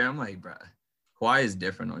hold it there. I'm like, bro, Kawhi is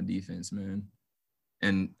different on defense, man.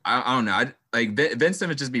 And I don't know. Ben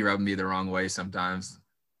Simmons just be rubbing me the wrong way sometimes.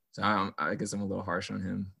 So I guess I'm a little harsh on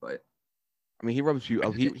him, but. I mean, he rubs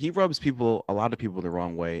a lot of people the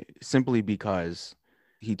wrong way simply because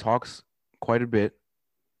he talks quite a bit,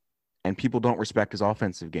 and people don't respect his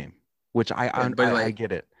offensive game, which I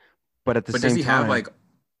get it. But at the same time, does he have like?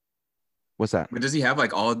 What's that? But does he have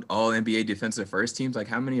like all NBA defensive first teams? Like,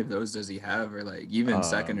 how many of those does he have, or like even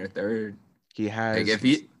second or third? He has. Like, if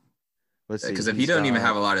he, let's see, because if he doesn't even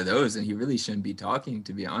have a lot of those, then he really shouldn't be talking.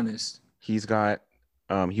 To be honest, he's got.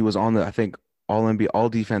 He was on I think all NBA, all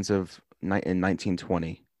defensive. In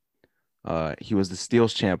 1920, he was the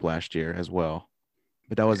steals champ last year as well,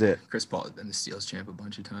 but that was it. Chris Paul has been the steals champ a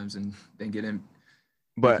bunch of times and then get him.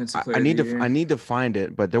 But I need to find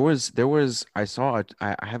it. But there was I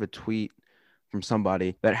have a tweet from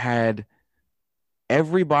somebody that had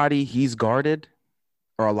everybody he's guarded,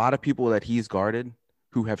 or a lot of people that he's guarded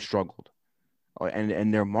who have struggled,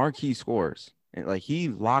 and they're marquee scorers. And like, he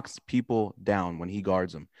locks people down when he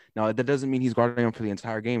guards them. Now, that doesn't mean he's guarding them for the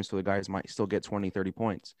entire game, so the guys might still get 20, 30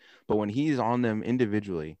 points. But when he's on them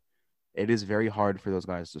individually, it is very hard for those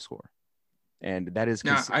guys to score. And that is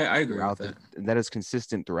I agree with that. That is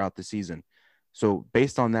consistent throughout the season. So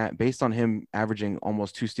based on him averaging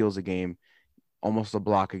almost 2 steals a game, almost a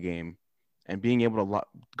block a game, and being able to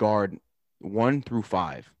guard 1 through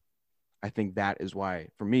 5, I think that is why,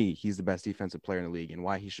 for me, he's the best defensive player in the league and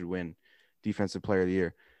why he should win Defensive Player of the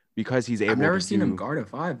Year, because he's able. I've never seen him guard a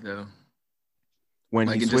 5 though. When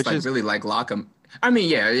he switches, just like really like lock him. I mean,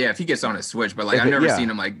 yeah, if he gets on a switch, but like, I've never seen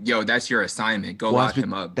him like, yo, that's your assignment. Go lock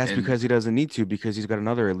him up. That's because he doesn't need to, because he's got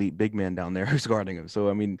another elite big man down there who's guarding him. So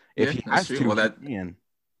I mean, if he has to, he can.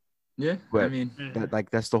 Yeah, but I mean,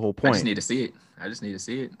 that's the whole point. I just need to see it. That's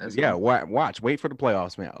wait for the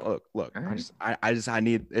playoffs, man. Look. Right. I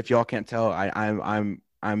need. If y'all can't tell,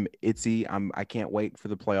 I'm itzy. I can't wait for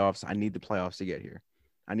the playoffs. I need the playoffs to get here.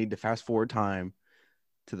 I need to fast forward time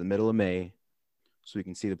to the middle of May so we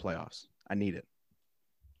can see the playoffs. I need it.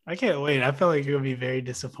 I can't wait. I feel like you're gonna be very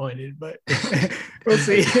disappointed, but we'll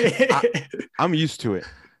see. I'm used to it.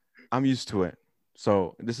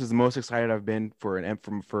 So this is the most excited I've been for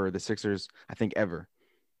the Sixers, I think, ever.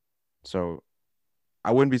 So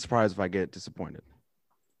I wouldn't be surprised if I get disappointed.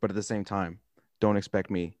 But at the same time, don't expect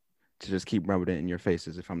me to just keep rubbing it in your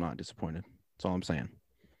faces if I'm not disappointed. That's all I'm saying.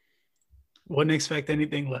 Wouldn't expect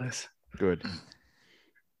anything less. Good.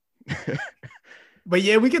 But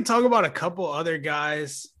yeah, we can talk about a couple other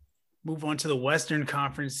guys. Move on to the Western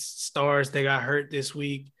Conference stars. They got hurt this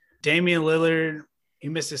week. Damian Lillard, he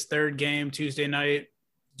missed his third game Tuesday night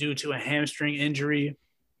due to a hamstring injury.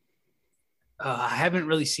 I haven't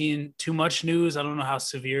really seen too much news. I don't know how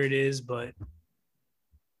severe it is, but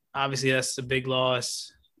obviously that's a big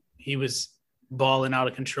loss. He was balling out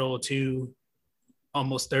of control too,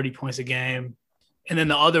 almost 30 points a game. And then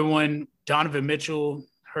the other one, Donovan Mitchell,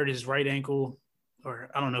 hurt his right ankle, or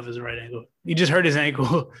I don't know if it was the right ankle. He just hurt his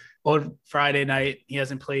ankle on Friday night. He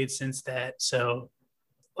hasn't played since that. So,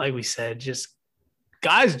 like we said, just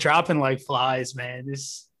guys dropping like flies, man.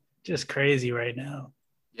 It's just crazy right now.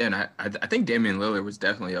 Yeah, and I think Damian Lillard was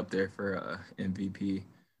definitely up there for MVP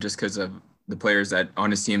just because of the players that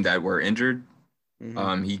on his team that were injured.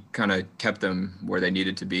 Mm-hmm. He kind of kept them where they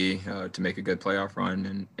needed to be to make a good playoff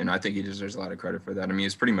run, and I think he deserves a lot of credit for that. I mean,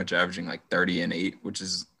 he's pretty much averaging like 30 and 8, which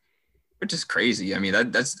is crazy. I mean,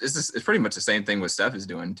 it's pretty much the same thing what Steph is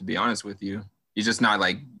doing. To be honest with you, he's just not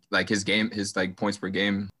like his like points per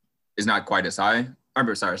game is not quite as high.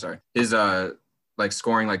 Sorry. His like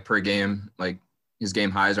scoring like per game, like his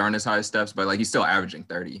game highs aren't as high as Steph's, but like he's still averaging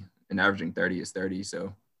 30, and averaging 30 is 30.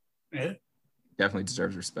 So yeah. Definitely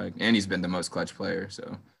deserves respect. And he's been the most clutch player.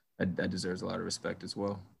 So that deserves a lot of respect as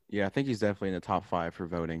well. Yeah, I think he's definitely in the top 5 for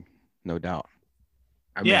voting. No doubt.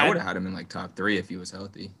 I mean, I would have had him in like top 3 if he was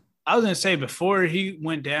healthy. I was going to say before he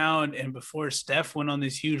went down and before Steph went on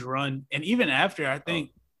this huge run, and even after, I think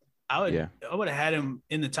I would have had him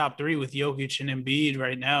in the top 3 with Jokic and Embiid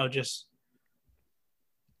right now. Just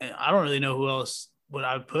I don't really know who else would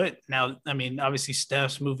I put. Now, I mean, obviously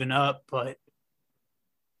Steph's moving up, but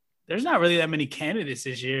there's not really that many candidates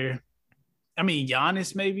this year. I mean,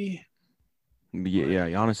 Giannis maybe. Yeah,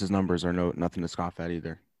 Giannis's numbers are nothing to scoff at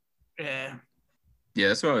either. Yeah. Yeah,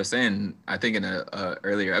 that's what I was saying. I think in a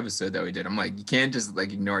earlier episode that we did, I'm like, you can't just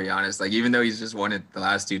like ignore Giannis. Like, even though he's just won it the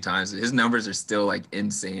last 2 times, his numbers are still like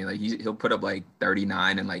insane. Like he'll put up like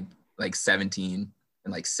 39 and like 17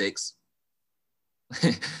 and like 6.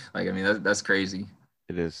 Like, I mean, that's crazy.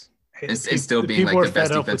 It is. It's still being like the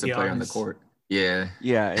best defensive player on the court. Yeah.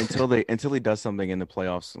 Yeah. Until he does something in the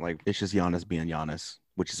playoffs, like it's just Giannis being Giannis,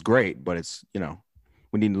 which is great, but it's,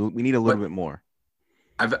 we need a little bit more.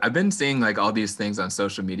 I've been seeing like all these things on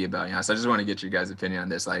social media about Giannis. I just want to get your guys' opinion on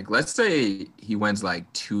this. Like, let's say he wins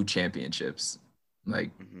like 2 championships,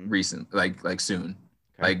 like recent, like soon.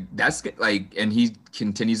 Okay. Like that's like, and he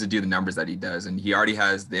continues to do the numbers that he does, and he already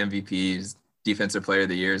has the MVPs, defensive player of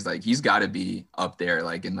the years. Like he's got to be up there,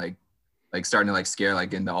 like in like starting to like scare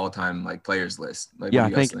like in the all-time like players list. Like, yeah, what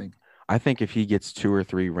do you guys think? I think if he gets 2 or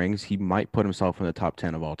 3 rings, he might put himself in the top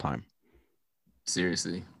 10 of all time.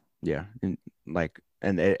 Seriously. Yeah,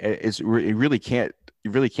 and it really can't.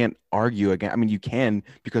 You really can't argue again. I mean, you can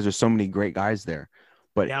because there's so many great guys there.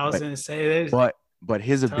 But yeah, I was gonna say this. But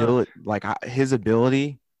his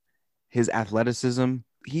ability, his athleticism,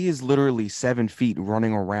 he is literally 7 feet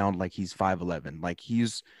running around like he's 5'11". Like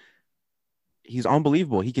he's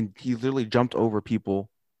unbelievable. He literally jumped over people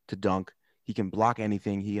to dunk. He can block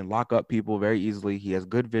anything. He can lock up people very easily. He has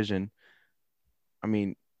good vision. I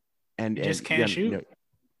mean, and he just can't shoot.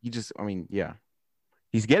 Yeah.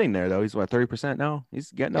 He's getting there though. He's 30% now.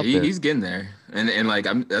 He's getting up there. He's getting there, and like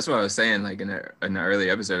that's what I was saying. Like in an early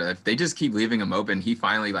episode, if they just keep leaving him open, he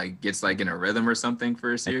finally like gets like in a rhythm or something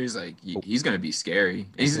for a series. Like he's gonna be scary.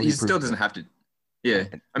 He still doesn't have to. Yeah,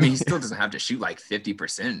 I mean he still doesn't have to shoot like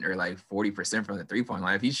 50% or like 40% from the 3-point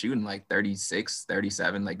line. If he's shooting like 36,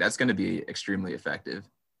 37, like that's gonna be extremely effective.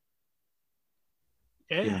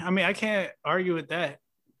 Yeah, I mean I can't argue with that.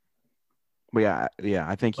 But yeah,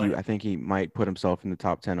 I think he might put himself in the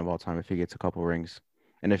top 10 of all time if he gets a couple rings,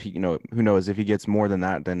 and if he, who knows if he gets more than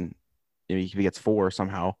that, then if he gets 4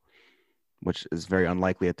 somehow, which is very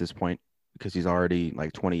unlikely at this point because he's already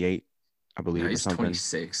like 28, I believe. No, he's or something.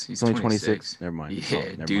 26. He's only 26. Never mind.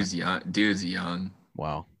 Yeah, dude's young.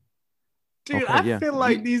 Wow. Dude, okay, I feel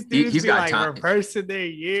like these dudes he's be got like reversing their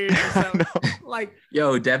years or something. Like,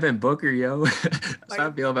 yo, Devin Booker, yo. That's how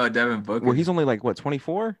I feel about Devin Booker. Well, he's only like what,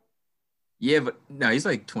 24? Yeah, but no, he's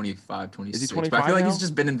like 25, Is he 26. But I feel 25 like now? he's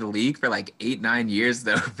just been in the league for like 8, 9 years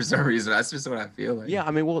though, for some reason. That's just what I feel like. Yeah, I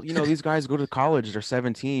mean, well, these guys go to college, they're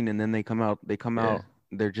 17, and then they come Yeah. out,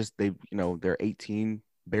 they're 18,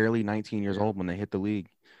 barely 19 years Yeah. old when they hit the league.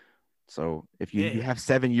 So if you Yeah. have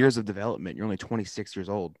 7 years of development, you're only 26 years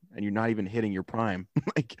old, and you're not even hitting your prime.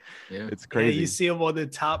 Like, Yeah. it's Yeah, you crazy. see him on the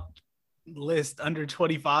top list under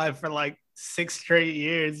 25 for like 6 straight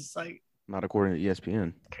years. It's like Not according to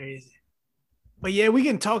ESPN. crazy. But yeah, we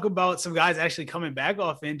can talk about some guys actually coming back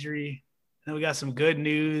off injury. And we got some good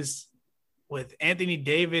news with Anthony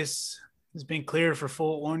Davis has been cleared for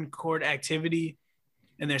full on-court activity,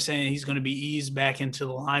 and they're saying he's going to be eased back into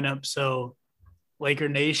the lineup. So, Laker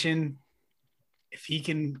Nation, if he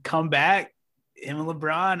can come back, him and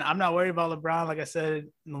LeBron, I'm not worried about LeBron, like I said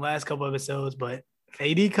in the last couple episodes, but if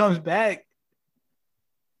AD comes back,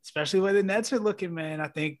 especially where the Nets are looking, man, I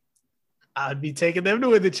think I'd be taking them to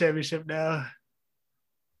win the championship now.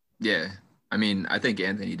 Yeah. I mean, I think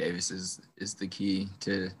Anthony Davis is the key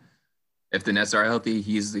to, if the Nets are healthy,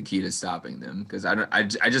 he's the key to stopping them, because I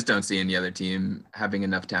just don't see any other team having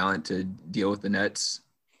enough talent to deal with the Nets.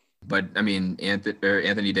 But I mean,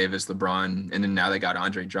 Anthony Davis, LeBron, and then now they got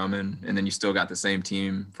Andre Drummond, and then you still got the same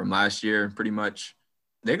team from last year, pretty much.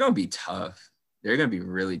 They're gonna be tough. They're gonna be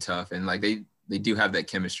really tough, and like they do have that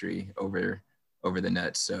chemistry over the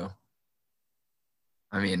Nets. So,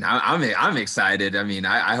 I mean, I'm excited. I mean,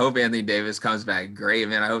 I hope Anthony Davis comes back great,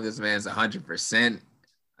 man. I hope this man's 100%.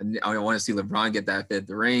 I want to see LeBron get that 5th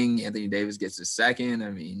ring. Anthony Davis gets his 2nd.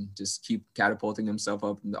 I mean, just keep catapulting himself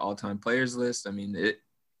up in the all-time players list. I mean,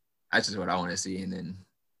 that's just what I want to see. And then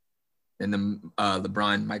the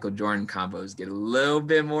LeBron Michael Jordan combos get a little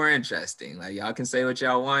bit more interesting. Like, y'all can say what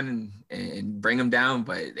y'all want and bring them down,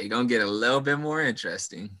 but they gonna get a little bit more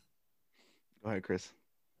interesting. Go ahead, Chris.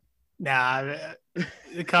 Nah,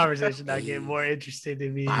 the conversation not getting more interesting to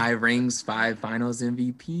me. 5 rings, 5 finals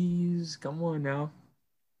MVPs. Come on now.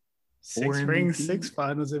 6 rings, MVPs. 6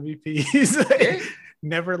 finals MVPs. Yeah.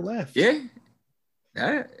 Never left. Yeah.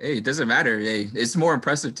 Hey, it doesn't matter. Hey, it's more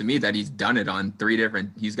impressive to me that he's done it on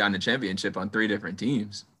he's gotten a championship on 3 different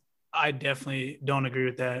teams. I definitely don't agree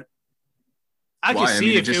with that. I Why? could I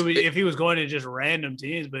see mean, if he was going to just random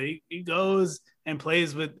teams, but he goes and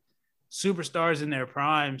plays with superstars in their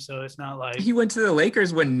prime, so it's not like he went to the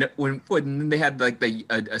Lakers when they had like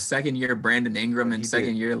a second year Brandon Ingram and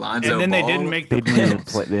second year Lonzo and then Ball. they didn't make They the didn't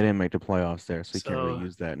playoffs. they didn't make the playoffs there, so he can't really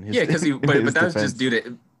use that in his. Yeah, because in but his that was defense.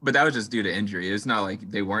 just due to injury. It's not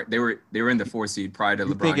like they were in the 4 seed prior to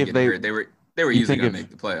You LeBron think if getting hurt. They were you easily think gonna if- make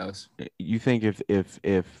the playoffs. You think if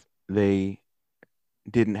they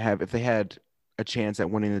if they had a chance at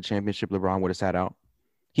winning the championship, LeBron would have sat out?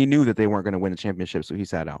 He knew that they weren't going to win the championship, so he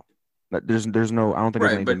sat out. There's no, I don't think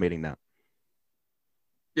there's any debating that.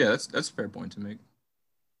 Yeah, that's a fair point to make.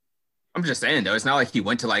 I'm just saying though, it's not like he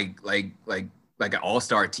went to like an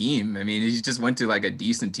all-star team. I mean, he just went to like a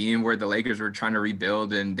decent team where the Lakers were trying to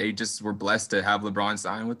rebuild, and they just were blessed to have LeBron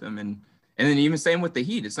sign with them. And then even same with the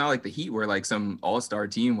Heat. It's not like the Heat were like some all-star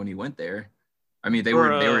team when he went there. I mean, they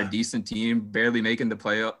were a decent team, barely making the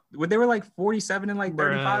playoff. They were like 47 and like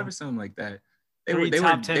 35 or something like that. They were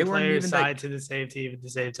top 10 players signed to the same team at the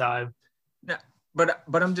same time. No,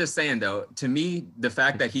 but I'm just saying though, to me, the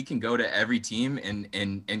fact that he can go to every team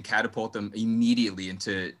and catapult them immediately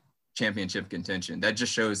into championship contention, that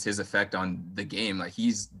just shows his effect on the game. Like,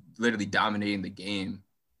 he's literally dominating the game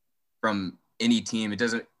from any team. It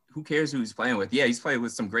doesn't, who cares who he's playing with? Yeah, he's playing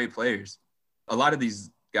with some great players. A lot of these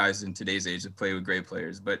guys in today's age have played with great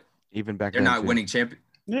players, but even back they're then not too. winning champion.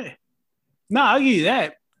 Yeah. No, I'll give you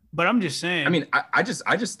that. But I'm just saying. I mean, I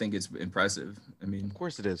just think it's impressive. I mean, Of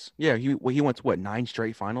course it is. Yeah, he went to what, 9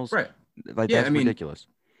 straight finals? right. Like, Yeah, that's I mean, ridiculous.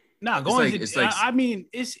 No, going it's to like- I mean,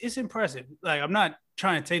 it's impressive. Like, I'm not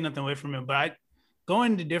trying to take nothing away from him, but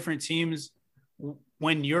going to different teams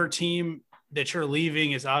when your team that you're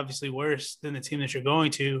leaving is obviously worse than the team that you're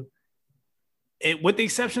going to. With the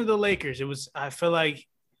exception of the Lakers, it was, I feel like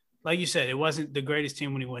you said, it wasn't the greatest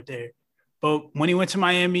team when he went there. But when he went to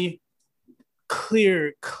Miami,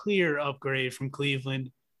 clear upgrade from Cleveland.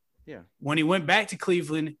 Yeah. When he went back to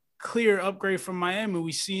Cleveland, clear upgrade from Miami.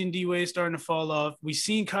 We seen D-Wade starting to fall off. We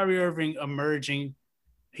seen Kyrie Irving emerging.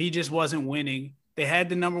 He just wasn't winning. They had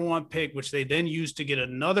the number 1 pick, which they then used to get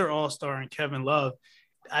another all-star in Kevin Love.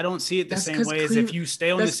 I don't see it the same way as if you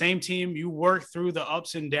stay on the same team, you work through the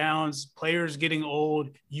ups and downs, players getting old,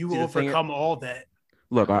 you overcome all that.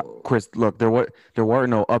 Look, Chris, there were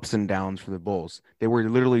no ups and downs for the Bulls. They were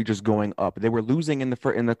literally just going up. They were losing in the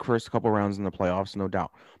first couple rounds in the playoffs, no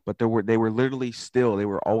doubt. But they were literally still, they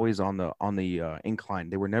were always on the incline.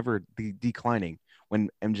 They were never declining when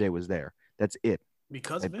MJ was there. That's it.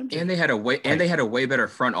 Because of MJ. And they had a way better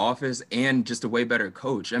front office and just a way better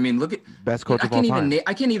coach. I mean, look at Best coach of all time.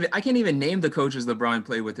 I can't even name the coaches LeBron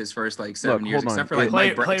played with his first like 7 years, hold on. except for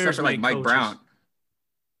like Mike Brown.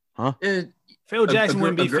 Huh? Phil Jackson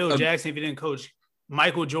wouldn't be Phil Jackson if he didn't coach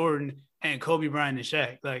Michael Jordan and Kobe Bryant and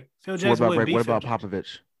Shaq. Like Phil Jackson wouldn't be. What about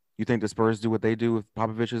Popovich? You think the Spurs do what they do if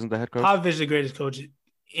Popovich isn't the head coach? Popovich is the greatest coach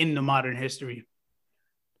in the modern history.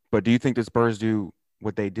 But do you think the Spurs do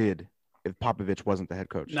what they did if Popovich wasn't the head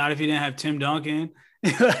coach? Not if he didn't have Tim Duncan.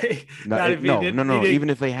 No. Even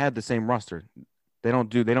if they had the same roster, they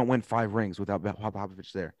don't win 5 rings without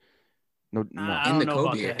Popovich there. No.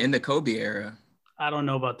 In the Kobe era. I don't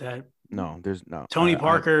know about that. No, there's no. Tony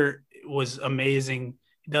Parker was amazing.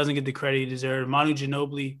 He doesn't get the credit he deserved. Manu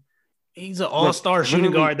Ginobili, he's an all-star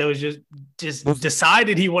shooting guard that was just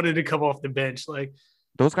decided he wanted to come off the bench. Like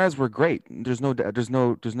those guys were great. There's no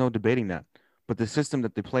debating that. But the system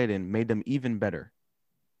that they played in made them even better.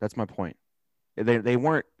 That's my point. They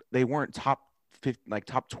weren't top 50, like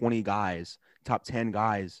top 20 guys, top 10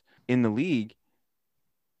 guys in the league.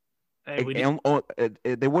 They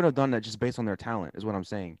would have done that just based on their talent, is what I'm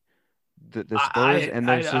saying. The Spurs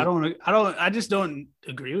I just don't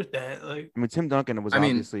agree with that. Like, I mean, Tim Duncan was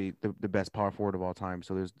obviously the best power forward of all time,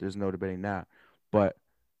 so there's no debating that. But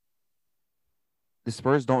the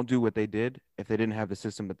Spurs don't do what they did if they didn't have the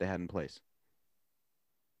system that they had in place.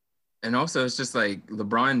 And also, it's just like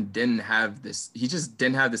LeBron didn't have this. He just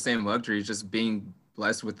didn't have the same luxury, just being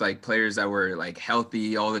blessed with like players that were like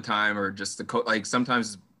healthy all the time, or just like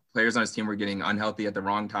sometimes players on his team were getting unhealthy at the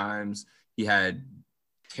wrong times. He had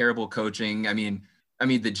terrible coaching. I mean,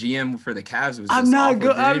 the GM for the Cavs was. I'm not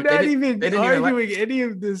even arguing any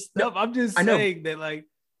of this stuff. I'm just saying that, like,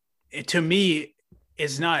 to me,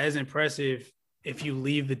 it's not as impressive if you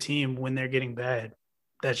leave the team when they're getting bad.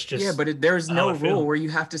 That's just but there's no rule where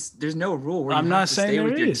you have to. There's no rule where I'm not saying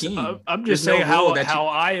there is. I'm just saying how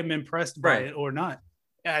I am impressed by it or not.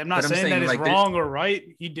 I'm not saying that it's wrong or right.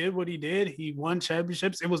 He did what he did. He won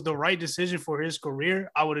championships. It was the right decision for his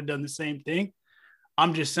career. I would have done the same thing.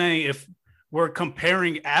 I'm just saying if we're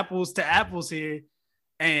comparing apples to apples here,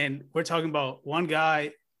 and we're talking about one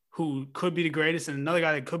guy who could be the greatest and another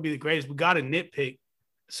guy that could be the greatest, we got to nitpick.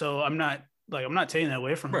 So I'm not taking that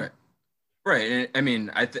away from him. Right. I mean,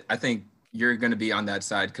 I think you're going to be on that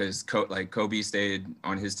side because Kobe stayed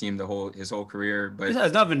on his team his whole career. But it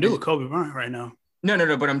has nothing to do with Kobe Bryant right now.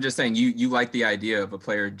 No. But I'm just saying you like the idea of a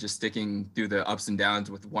player just sticking through the ups and downs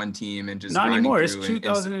with one team and just not anymore. It's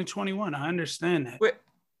 2021. I understand that. Wait.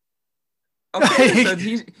 Okay,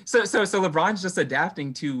 so LeBron's just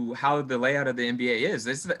adapting to how the layout of the NBA is.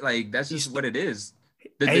 That's just what it is.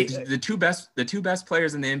 The two best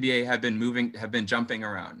players in the NBA have been jumping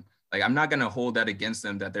around. Like, I'm not going to hold that against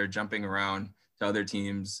them that they're jumping around to other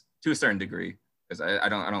teams to a certain degree, because I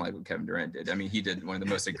don't like what Kevin Durant did. I mean, he did one of the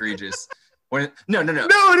most egregious. No.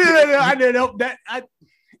 I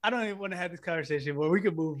don't even want to have this conversation, but we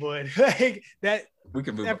can move on. Like that. We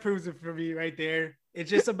can move. That proves it for me right there. It's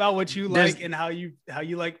just about what you like and how you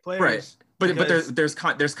like players. Right. But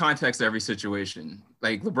there's context to every situation.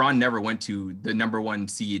 Like LeBron never went to the number 1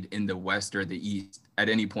 seed in the West or the East at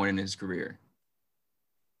any point in his career.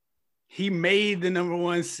 He made the number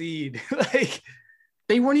 1 seed. Like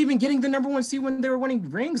they weren't even getting the number 1 seed when they were winning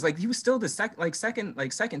rings. Like he was still the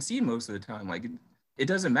second seed most of the time. Like it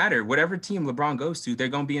doesn't matter. Whatever team LeBron goes to, they're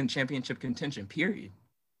going to be in championship contention, period.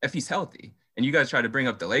 If he's healthy. And you guys try to bring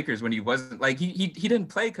up the Lakers when he wasn't, like he didn't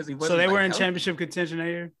play because he wasn't. So they were in healthy. Championship contention that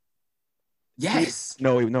year? Yes.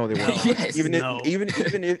 No, they weren't. Yes. Even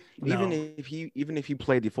if he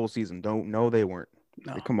played the full season, they weren't.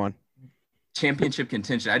 No. Come on. Championship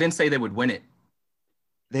contention. I didn't say they would win it.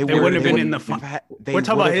 They wouldn't have been in the final. We're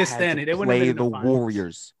talking about his standing. They wouldn't have been in the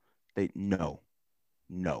Warriors. No.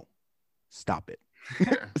 Stop it.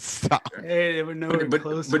 Stop. Hey, they were nowhere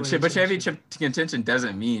close. But championship contention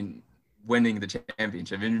doesn't mean winning the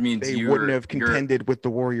championship. It means they wouldn't have contended with the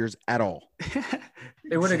Warriors at all.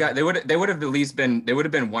 They would have at least been. They would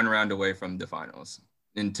have been 1 round away from the finals.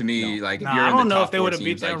 And to me, I don't know if they would have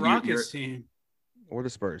beat that Rockets team or the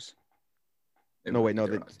Spurs.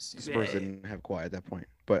 The Spurs didn't have Kawhi at that point,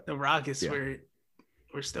 but the Rockets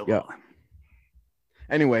were still balling.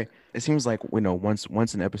 Anyway, it seems like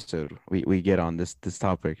once an episode we get on this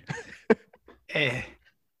topic. Hey.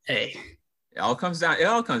 It all comes down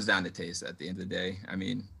to taste at the end of the day. I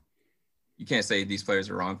mean, you can't say these players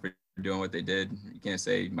are wrong for doing what they did. You can't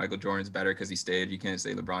say Michael Jordan's better because he stayed. You can't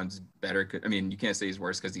say LeBron's better. You can't say he's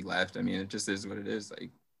worse because he left. I mean, it just is what it is. Like,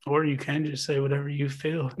 Or you can just say whatever you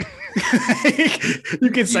feel. You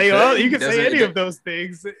can say any of those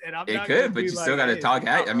things, and I'm it not could, but you still got to talk.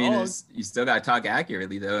 I mean, you still got to talk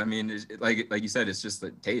accurately, though. I mean, like you said, it's just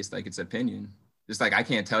like taste, like it's opinion. Just like I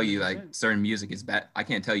can't tell you like certain music is bad. I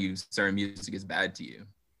can't tell you certain music is bad to you.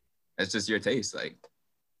 That's just your taste, like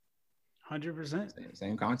 100%.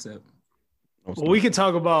 Same concept. Well, we can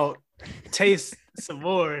talk about taste some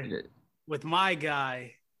more with my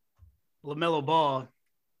guy, LaMelo Ball.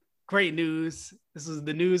 Great news. This is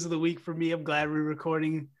the news of the week for me. I'm glad we're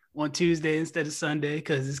recording on Tuesday instead of Sunday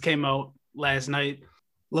because this came out last night.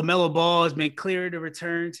 LaMelo Ball has been cleared to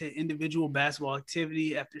return to individual basketball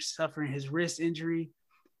activity after suffering his wrist injury.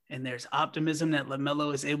 And there's optimism that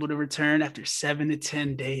LaMelo is able to return after 7 to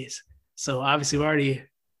 10 days. So obviously we're already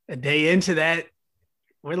a day into that.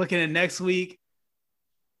 We're looking at next week.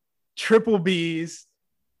 Triple B's.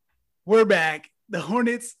 We're back. The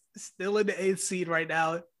Hornets still in the 8th seed right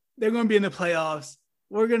now. They're going to be in the playoffs.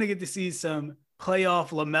 We're going to get to see some playoff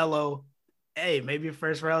LaMelo. Hey, maybe a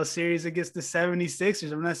first round series against the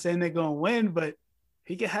 76ers. I'm not saying they're going to win, but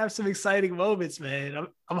he can have some exciting moments, man.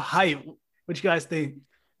 I'm hyped. What you guys think?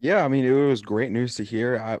 Yeah, I mean, it was great news to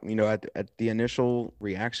hear. At the initial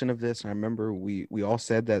reaction of this, I remember we all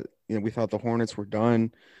said that, we thought the Hornets were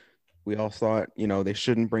done. We all thought, they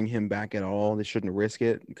shouldn't bring him back at all. They shouldn't risk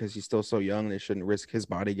it because he's still so young. They shouldn't risk his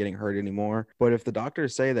body getting hurt anymore. But if the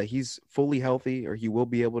doctors say that he's fully healthy or he will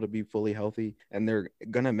be able to be fully healthy and they're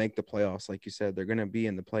going to make the playoffs, like you said, they're going to be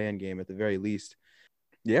in the play-in game at the very least.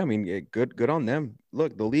 Yeah, I mean, good on them.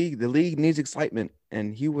 Look, the league needs excitement,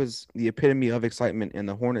 and he was the epitome of excitement, and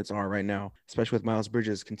the Hornets are right now, especially with Miles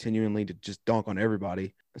Bridges continually to just dunk on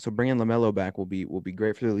everybody. So bringing LaMelo back will be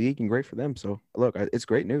great for the league and great for them. So look, it's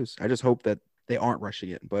great news. I just hope that they aren't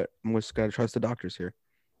rushing it, but I'm just gotta trust the doctors here.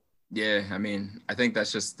 Yeah, I mean, I think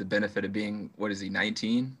that's just the benefit of being, what is he,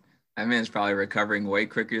 19? That man's probably recovering way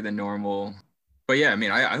quicker than normal. But yeah, I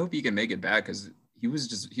mean, I hope he can make it back because he's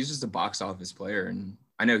just a box office player, and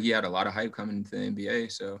I know he had a lot of hype coming into the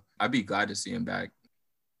NBA, so I'd be glad to see him back.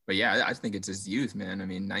 But yeah, I think it's his youth, man. I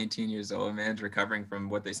mean, 19 years old, man's recovering from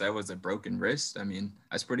what they said was a broken wrist. I mean,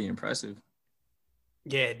 that's pretty impressive.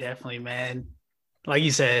 Yeah, definitely, man. Like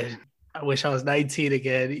you said, I wish I was 19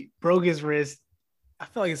 again. He broke his wrist. I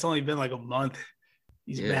feel like it's only been like a month.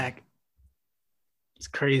 He's back. It's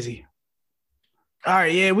crazy. All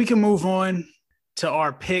right, yeah, we can move on to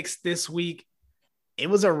our picks this week. It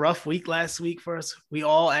was a rough week last week for us. We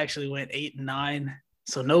all actually went 8-9.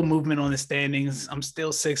 So no movement on the standings. I'm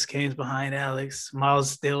still 6 games behind Alex. Miles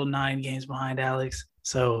still 9 games behind Alex.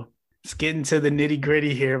 So let's get into the nitty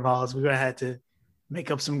gritty here, Miles. We're going to have to make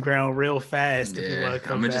up some ground real fast if you want to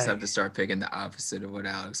come I'm going to just have to start picking the opposite of what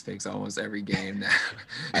Alex picks almost every game now.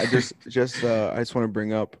 I just want to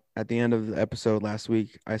bring up at the end of the episode last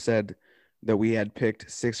week, I said that we had picked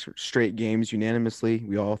 6 straight games unanimously.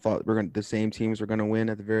 We all thought the same teams were going to win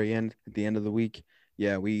at the end of the week.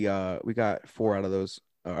 Yeah, we got 4 out of those.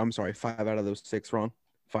 5 out of those 6 wrong.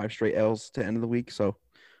 5 straight L's to end of the week. So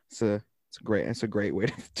it's a great way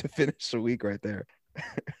to finish the week right there.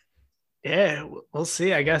 Yeah, we'll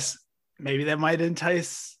see. I guess maybe that might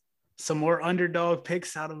entice some more underdog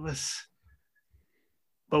picks out of us.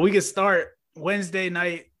 But we could start Wednesday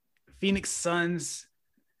night. Phoenix Suns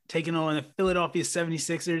taking on the Philadelphia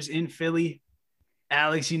 76ers in Philly.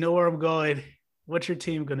 Alex, you know where I'm going. What's your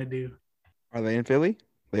team going to do? Are they in Philly?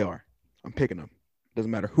 They are. I'm picking them.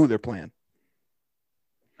 Doesn't matter who they're playing.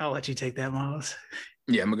 I'll let you take that, Miles.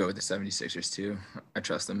 Yeah, I'm going to go with the 76ers too. I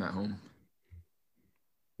trust them at home.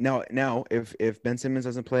 Now, if Ben Simmons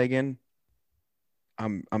doesn't play again,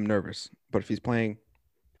 I'm nervous. But if he's playing,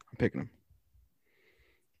 I'm picking him.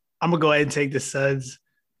 I'm going to go ahead and take the Suns.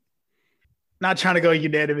 Not trying to go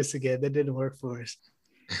unanimous again. That didn't work for us.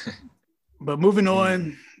 But moving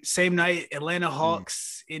on, same night, Atlanta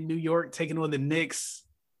Hawks in New York taking on the Knicks.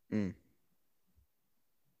 Who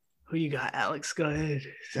you got, Alex? Go ahead.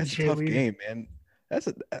 That's a tough game, man.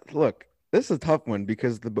 Look, this is a tough one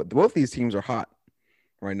because both these teams are hot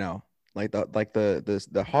right now.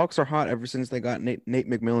 The Hawks are hot ever since they got Nate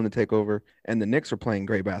McMillan to take over, and the Knicks are playing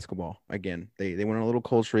great basketball again. They went on a little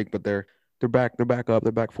cold streak, but they're back up.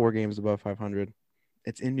 They're back 4 games above 500.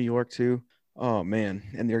 It's in New York too. Oh man,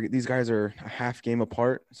 and these guys are a half game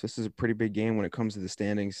apart, so this is a pretty big game when it comes to the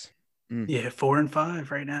standings. Yeah,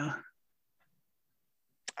 4-5 right now.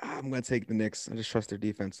 I'm gonna take the Knicks. I just trust their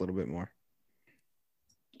defense a little bit more.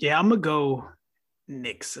 Yeah, I'm gonna go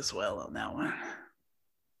Knicks as well on that one.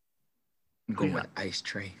 I'm going with Ice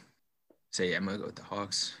Tray. So yeah, I'm gonna go with the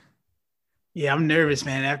Hawks. Yeah, I'm nervous,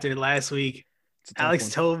 man. After last week, Alex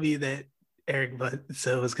told me that Eric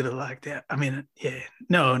Bledsoe was gonna lock down. I mean, yeah,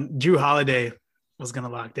 no, Drew Holiday was gonna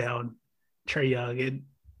lock down Trae Young. And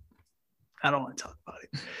I don't want to talk about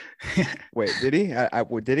it. Wait, did he?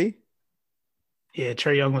 Did he? Yeah,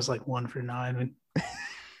 Trae Young was like 1 for 9.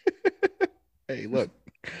 Hey, look,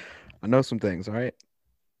 I know some things. All right.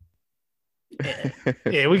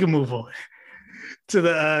 Yeah, we can move on to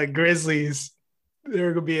the Grizzlies.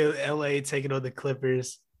 They're gonna be in LA taking on the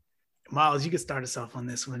Clippers. Miles, you can start us off on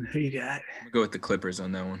this one. Who you got? I'm gonna go with the Clippers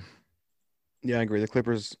on that one. Yeah, I agree. The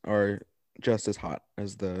Clippers are just as hot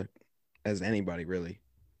as anybody, really.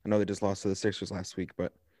 I know they just lost to the Sixers last week,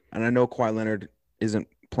 and I know Kawhi Leonard isn't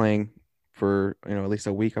playing for at least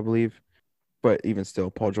a week, I believe. But even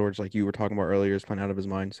still, Paul George, like you were talking about earlier, is playing out of his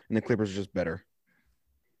mind, and the Clippers are just better.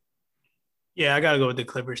 Yeah, I gotta go with the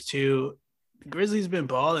Clippers too. The Grizzlies been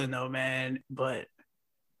balling though, man, but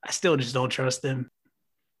I still just don't trust them.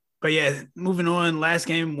 But yeah, moving on. Last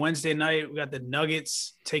game Wednesday night, we got the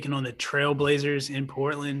Nuggets taking on the Trailblazers in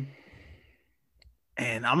Portland,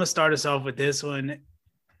 and I'm gonna start us off with this one.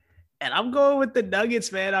 And I'm going with the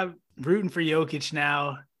Nuggets, man. I'm rooting for Jokic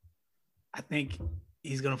now. I think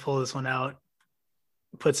he's gonna pull this one out,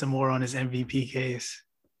 put some more on his MVP case.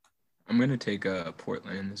 I'm gonna take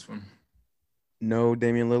Portland in this one. No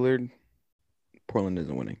Damian Lillard. Portland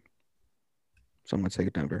isn't winning. So I'm going to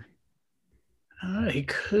take Denver. He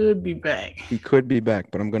could be back. He could be back,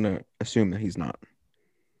 but I'm going to assume that he's not.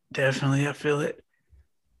 Definitely, I feel it.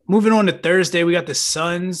 Moving on to Thursday, we got the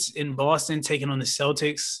Suns in Boston taking on the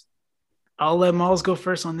Celtics. I'll let Miles go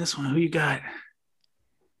first on this one. Who you got?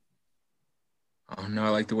 Oh, no, I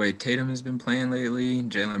like the way Tatum has been playing lately.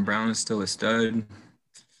 Jaylen Brown is still a stud.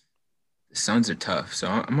 The Suns are tough, so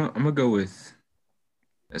I'm gonna go with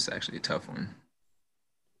 – that's actually a tough one.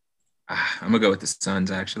 I'm going to go with the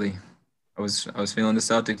Suns, actually. I was feeling the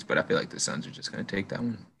Celtics, but I feel like the Suns are just going to take that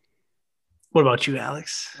one. What about you,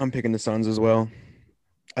 Alex? I'm picking the Suns as well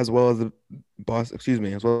as Boston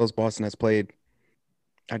has played.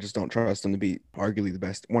 I just don't trust them to be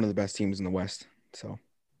arguably one of the best teams in the West. So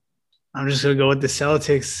I'm just going to go with the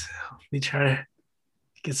Celtics. We try to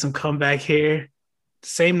get some comeback here.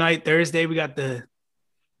 Same night, Thursday, we got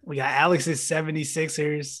Alex's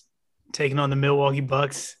 76ers taking on the Milwaukee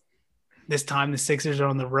Bucks. This time the Sixers are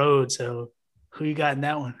on the road. So who you got in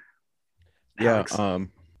that one? Alex? Yeah,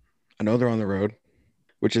 I know they're on the road,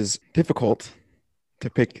 which is difficult to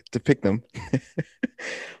pick them.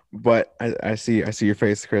 But I see your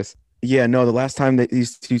face, Chris. Yeah, no, the last time that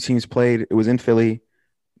these two teams played, it was in Philly.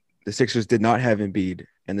 The Sixers did not have Embiid,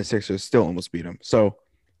 and the Sixers still almost beat them. So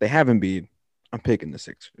they have Embiid. I'm picking the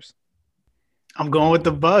Sixers. I'm going with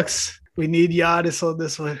the Bucks. We need Giannis on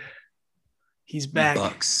this one. He's back.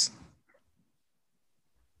 Bucks.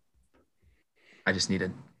 I just need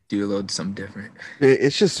to do a little something different.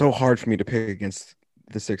 It's just so hard for me to pick against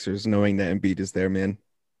the Sixers, knowing that Embiid is there, man,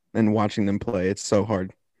 and watching them play. It's so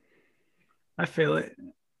hard. I feel it.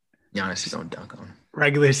 Giannis is on dunk on.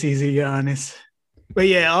 Regular season Giannis. But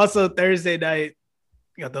yeah, also Thursday night,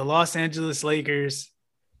 you got the Los Angeles Lakers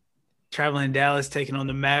traveling to Dallas, taking on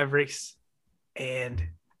the Mavericks. And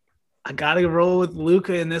I got to roll with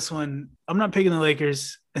Luka in this one. I'm not picking the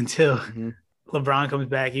Lakers until LeBron comes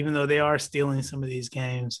back, even though they are stealing some of these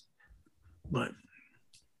games. But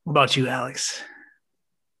what about you, Alex?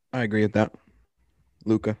 I agree with that.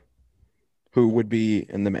 Luka, who would be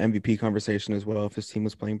in the MVP conversation as well if his team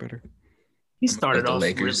was playing better. He started off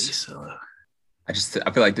Lakers. really slow. I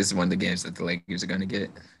feel like this is one of the games that the Lakers are going to get.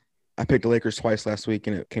 I picked the Lakers twice last week,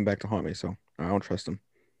 and it came back to haunt me, so I don't trust them.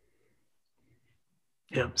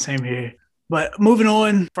 Yep, same here. But moving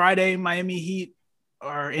on, Friday, Miami Heat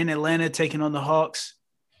are in Atlanta taking on the Hawks.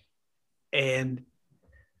 And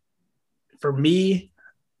for me,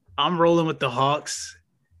 I'm rolling with the Hawks.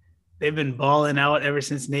 They've been balling out ever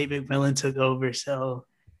since Nate McMillan took over. So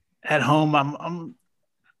at home, I'm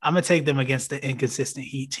gonna take them against the inconsistent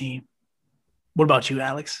Heat team. What about you,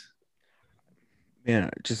 Alex? Man,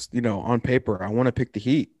 just on paper, I want to pick the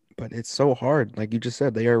Heat, but it's so hard. Like you just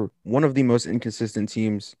said, they are one of the most inconsistent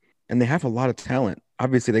teams, and they have a lot of talent.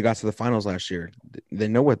 Obviously, they got to the finals last year. They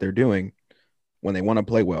know what they're doing when they want to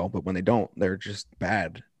play well, but when they don't, they're just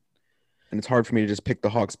bad. And it's hard for me to just pick the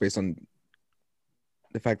Hawks based on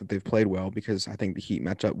the fact that they've played well, because I think the Heat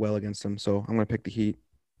match up well against them. So I'm going to pick the Heat.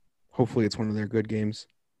 Hopefully it's one of their good games.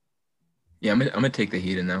 Yeah, I'm gonna take the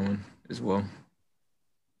Heat in that one as well.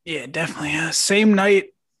 Yeah, definitely. Same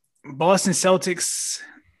night, Boston Celtics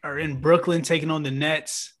are in Brooklyn taking on the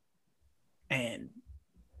Nets. And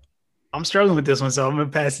I'm struggling with this one, so I'm going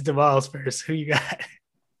to pass it to Miles first. Who you got?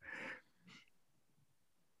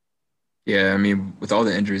 Yeah, I mean, with all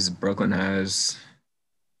the injuries Brooklyn has,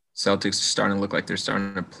 Celtics are starting to look like they're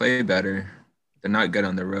starting to play better. They're not good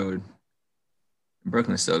on the road.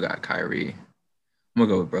 Brooklyn still got Kyrie. I'm gonna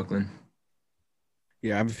go with Brooklyn.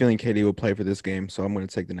 Yeah, I have a feeling KD will play for this game, so I'm going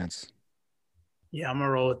to take the Nets. Yeah, I'm gonna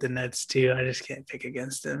roll with the Nets too. I just can't pick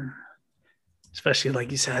against them, especially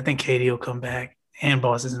like you said. I think KD will come back, and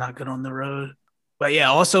Boston's not good on the road. But yeah,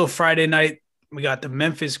 also Friday night we got the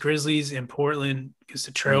Memphis Grizzlies in Portland against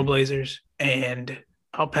the Trailblazers, and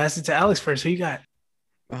I'll pass it to Alex first. Who you got?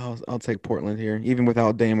 I'll take Portland here. Even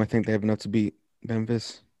without Dame, I think they have enough to beat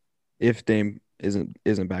Memphis. If Dame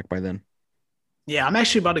isn't back by then. Yeah, I'm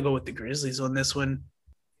actually about to go with the Grizzlies on this one.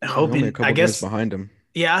 Only a Hoping, couple I games guess. behind him.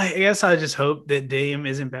 Yeah, I guess I just hope that Dame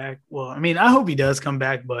isn't back. Well, I mean, I hope he does come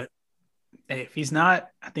back, but hey, if he's not,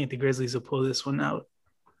 I think the Grizzlies will pull this one out.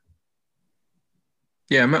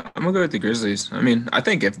 Yeah, I'm gonna go with the Grizzlies. I mean, I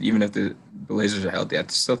think even if the Blazers are healthy, I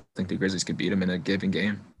still think the Grizzlies could beat them in a given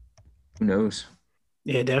game. Who knows?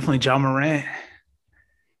 Yeah, definitely John Morant.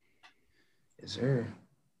 Yes, sir.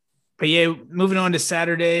 But yeah, moving on to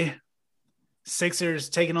Saturday, Sixers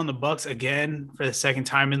taking on the Bucks again for the second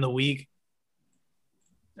time in the week.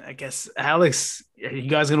 I guess, Alex, are you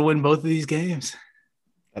guys gonna win both of these games?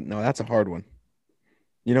 No, that's a hard one.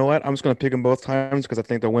 You know what? I'm just going to pick them both times because I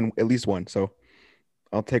think they'll win at least one. So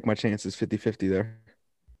I'll take my chances 50-50 there.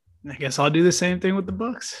 I guess I'll do the same thing with the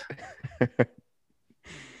Bucks. Yeah,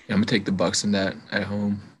 I'm gonna take the Bucks in that at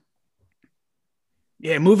home.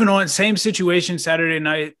 Yeah, moving on. Same situation Saturday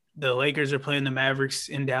night. The Lakers are playing the Mavericks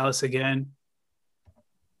in Dallas again.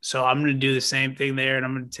 So I'm going to do the same thing there, and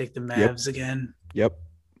I'm going to take the Mavs again. Yep.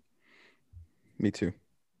 Me too.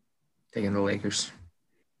 Taking the Lakers.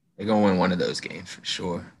 They're gonna win one of those games for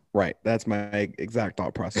sure. Right. That's my exact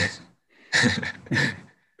thought process.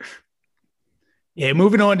 Yeah,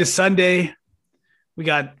 moving on to Sunday. We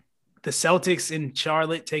got the Celtics in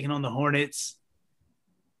Charlotte taking on the Hornets.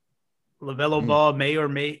 LaMelo Ball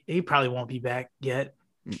may he probably won't be back yet.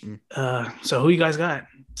 So who you guys got?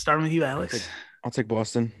 Starting with you, Alex. I'll take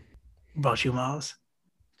Boston. What about you, Miles?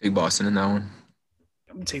 Take Boston in that one.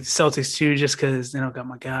 I'm going to take the Celtics too, just because they don't got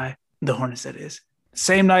my guy. The Hornets, that is.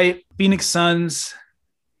 Same night, Phoenix Suns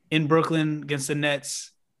in Brooklyn against the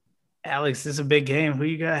Nets. Alex, this is a big game. Who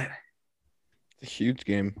you got? It's a huge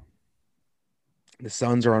game. The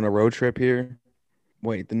Suns are on a road trip here.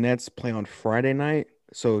 Wait, the Nets play on Friday night,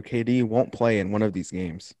 so KD won't play in one of these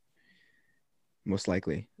games. Most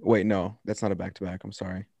likely. Wait, no, that's not a back-to-back. I'm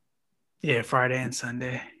sorry. Yeah, Friday and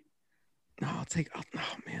Sunday. No,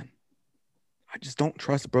 oh, man. I just don't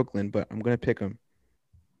trust Brooklyn, but I'm going to pick them.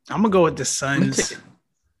 I'm going to go with the Suns.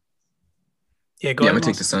 I'm going to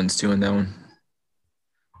take the Suns too on that one.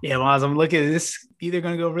 Yeah, Miles, I'm looking at this either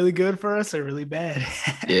going to go really good for us or really bad.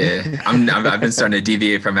 Yeah, I've been starting to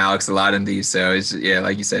deviate from Alex a lot in these. So it's,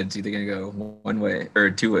 like you said, it's either going to go one way or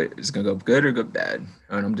two way. It's going to go good or go bad.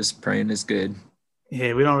 And I'm just praying it's good.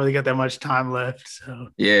 Yeah, we don't really got that much time left. So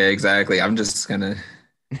yeah, exactly. I'm just going to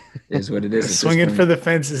is what it is. Swinging for the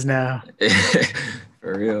fences now.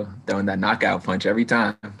 For real. Throwing that knockout punch every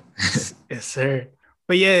time. Yes, sir.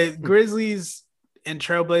 But yeah, Grizzlies and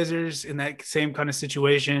Trailblazers in that same kind of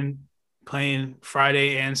situation, playing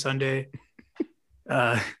Friday and Sunday.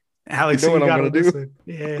 Alex, you know what I'm going to do?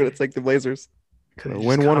 Yeah. I'm going to take the Blazers.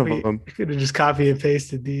 Win one of them. Could have just copy and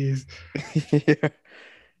pasted these. Yeah.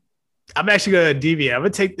 I'm actually going to deviate. I'm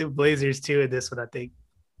going to take the Blazers too in this one, I think.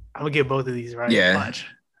 I'm going to get both of these right. Yeah. Watch.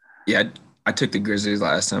 Yeah, I took the Grizzlies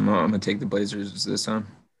last time. I'm going to take the Blazers this time.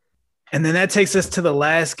 And then that takes us to the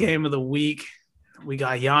last game of the week. We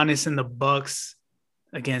got Giannis and the Bucks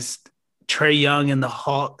against Trae Young and the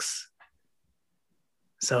Hawks.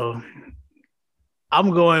 So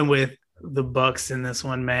I'm going with the Bucks in this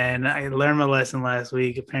one, man. I learned my lesson last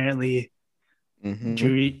week. Apparently,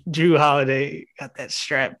 Drew Holiday got that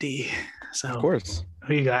strap D. So of course.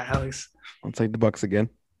 Who you got, Alex? I'll take the Bucks again.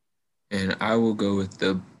 And I will go with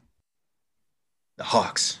the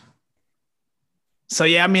Hawks. So,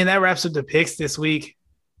 yeah, I mean, that wraps up the picks this week.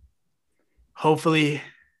 Hopefully,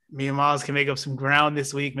 me and Miles can make up some ground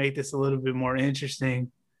this week, make this a little bit more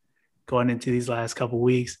interesting going into these last couple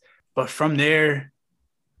weeks. But from there,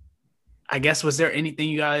 I guess, was there anything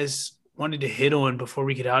you guys wanted to hit on before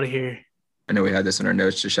we get out of here? I know we had this in our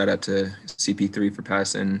notes. Just shout out to CP3 for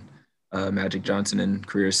passing Magic Johnson and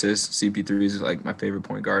career assists. CP3 is like my favorite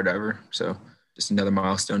point guard ever. So just another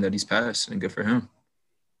milestone that he's passed, and good for him.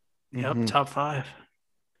 Yep, top 5.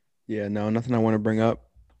 Yeah, no, nothing I want to bring up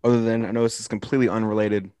other than I know this is completely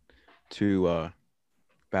unrelated to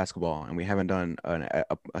basketball, and we haven't done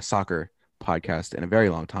a soccer podcast in a very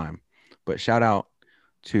long time. But shout out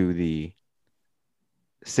to the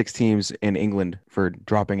 6 teams in England for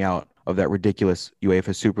dropping out of that ridiculous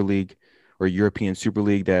UEFA Super League or European Super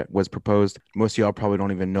League that was proposed. Most of y'all probably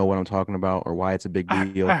don't even know what I'm talking about or why it's a big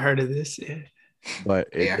deal. I heard of this. Yeah. But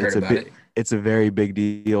it's a very big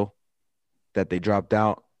deal that they dropped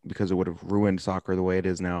out because it would have ruined soccer the way it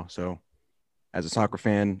is now. So as a soccer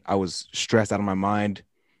fan, I was stressed out of my mind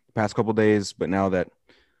the past couple of days, but now that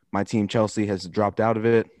my team Chelsea has dropped out of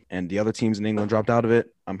it and the other teams in England dropped out of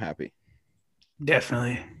it, I'm happy.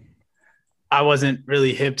 Definitely. I wasn't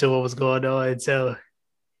really hip to what was going on, so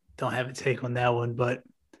don't have a take on that one, but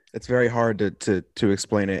it's very hard to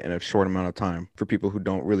explain it in a short amount of time for people who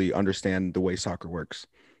don't really understand the way soccer works.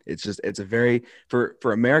 It's a very for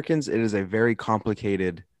Americans, it is a very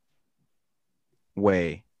complicated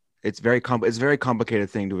way. It's very complicated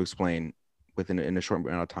thing to explain in a short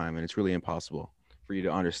amount of time, and it's really impossible for you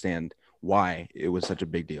to understand why it was such a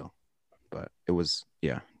big deal. But it was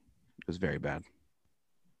very bad.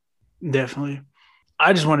 Definitely.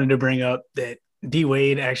 I just wanted to bring up that D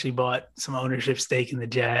Wade actually bought some ownership stake in the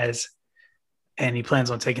Jazz, and he plans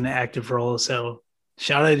on taking an active role. So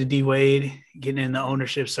shout out to D Wade getting in the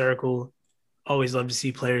ownership circle. Always love to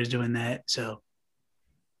see players doing that. So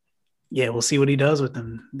yeah, we'll see what he does with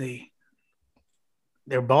them.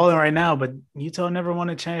 They're balling right now, but Utah never won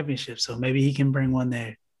a championship, so maybe he can bring one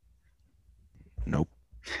there. Nope.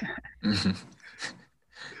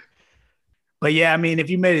 But yeah, I mean,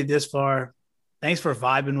 if you made it this far, thanks for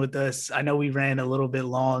vibing with us. I know we ran a little bit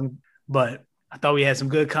long, but I thought we had some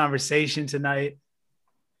good conversation tonight.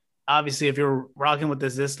 Obviously, if you're rocking with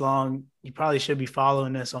us this long, you probably should be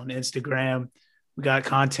following us on Instagram. We got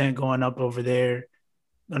content going up over there.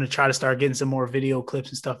 I'm going to try to start getting some more video clips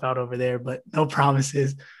and stuff out over there, but no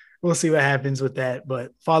promises. We'll see what happens with that.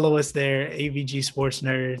 But follow us there, AVG Sports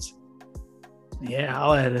Nerds. Yeah,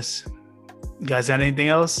 holla at us. You guys got anything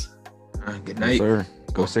else? Good night. Yes, sir.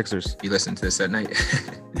 Go Sixers. You listen to this at night.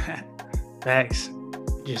 Thanks.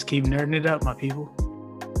 Just keep nerding it up, my people.